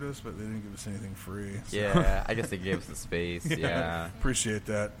sponsored us, but they didn't give us anything free. So. Yeah, I guess they gave us the space. Yeah. Appreciate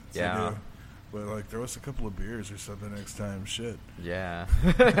that. Yeah. But throw us a couple of beers or something next time. Shit. Yeah.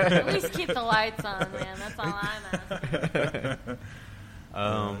 At least keep the lights on, man. That's all I'm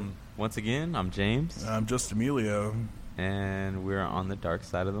asking. Once again, I'm James. I'm just Emilio. And we're on the dark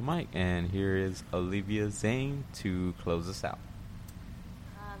side of the mic. And here is Olivia Zane to close us out.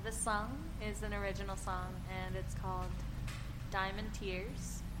 This song is an original song, and it's called Diamond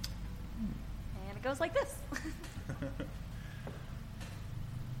Tears. And it goes like this.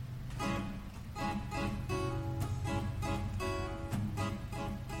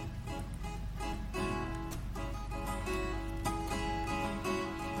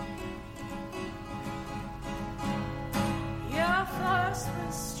 Your force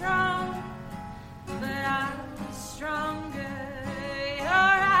was strong, but I was stronger. Your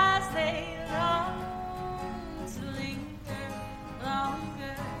eyes, they long to linger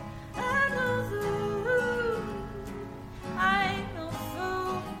longer. I know the route. I ain't no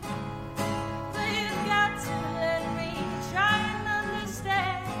fool, but you've got to let me try and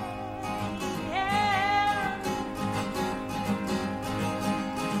understand.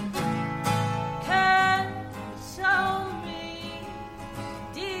 Console me,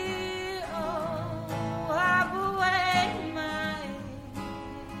 dear. Oh,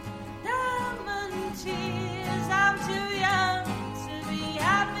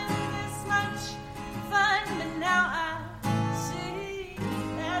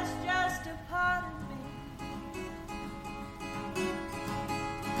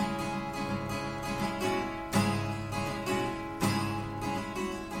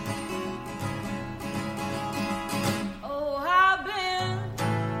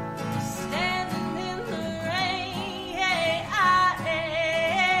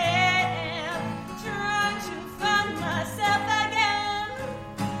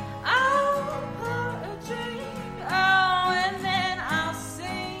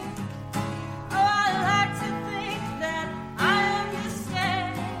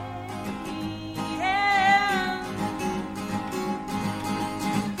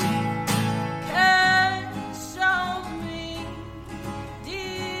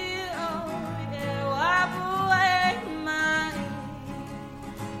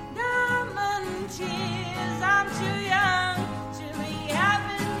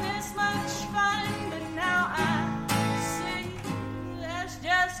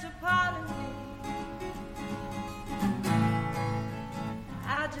 part of me.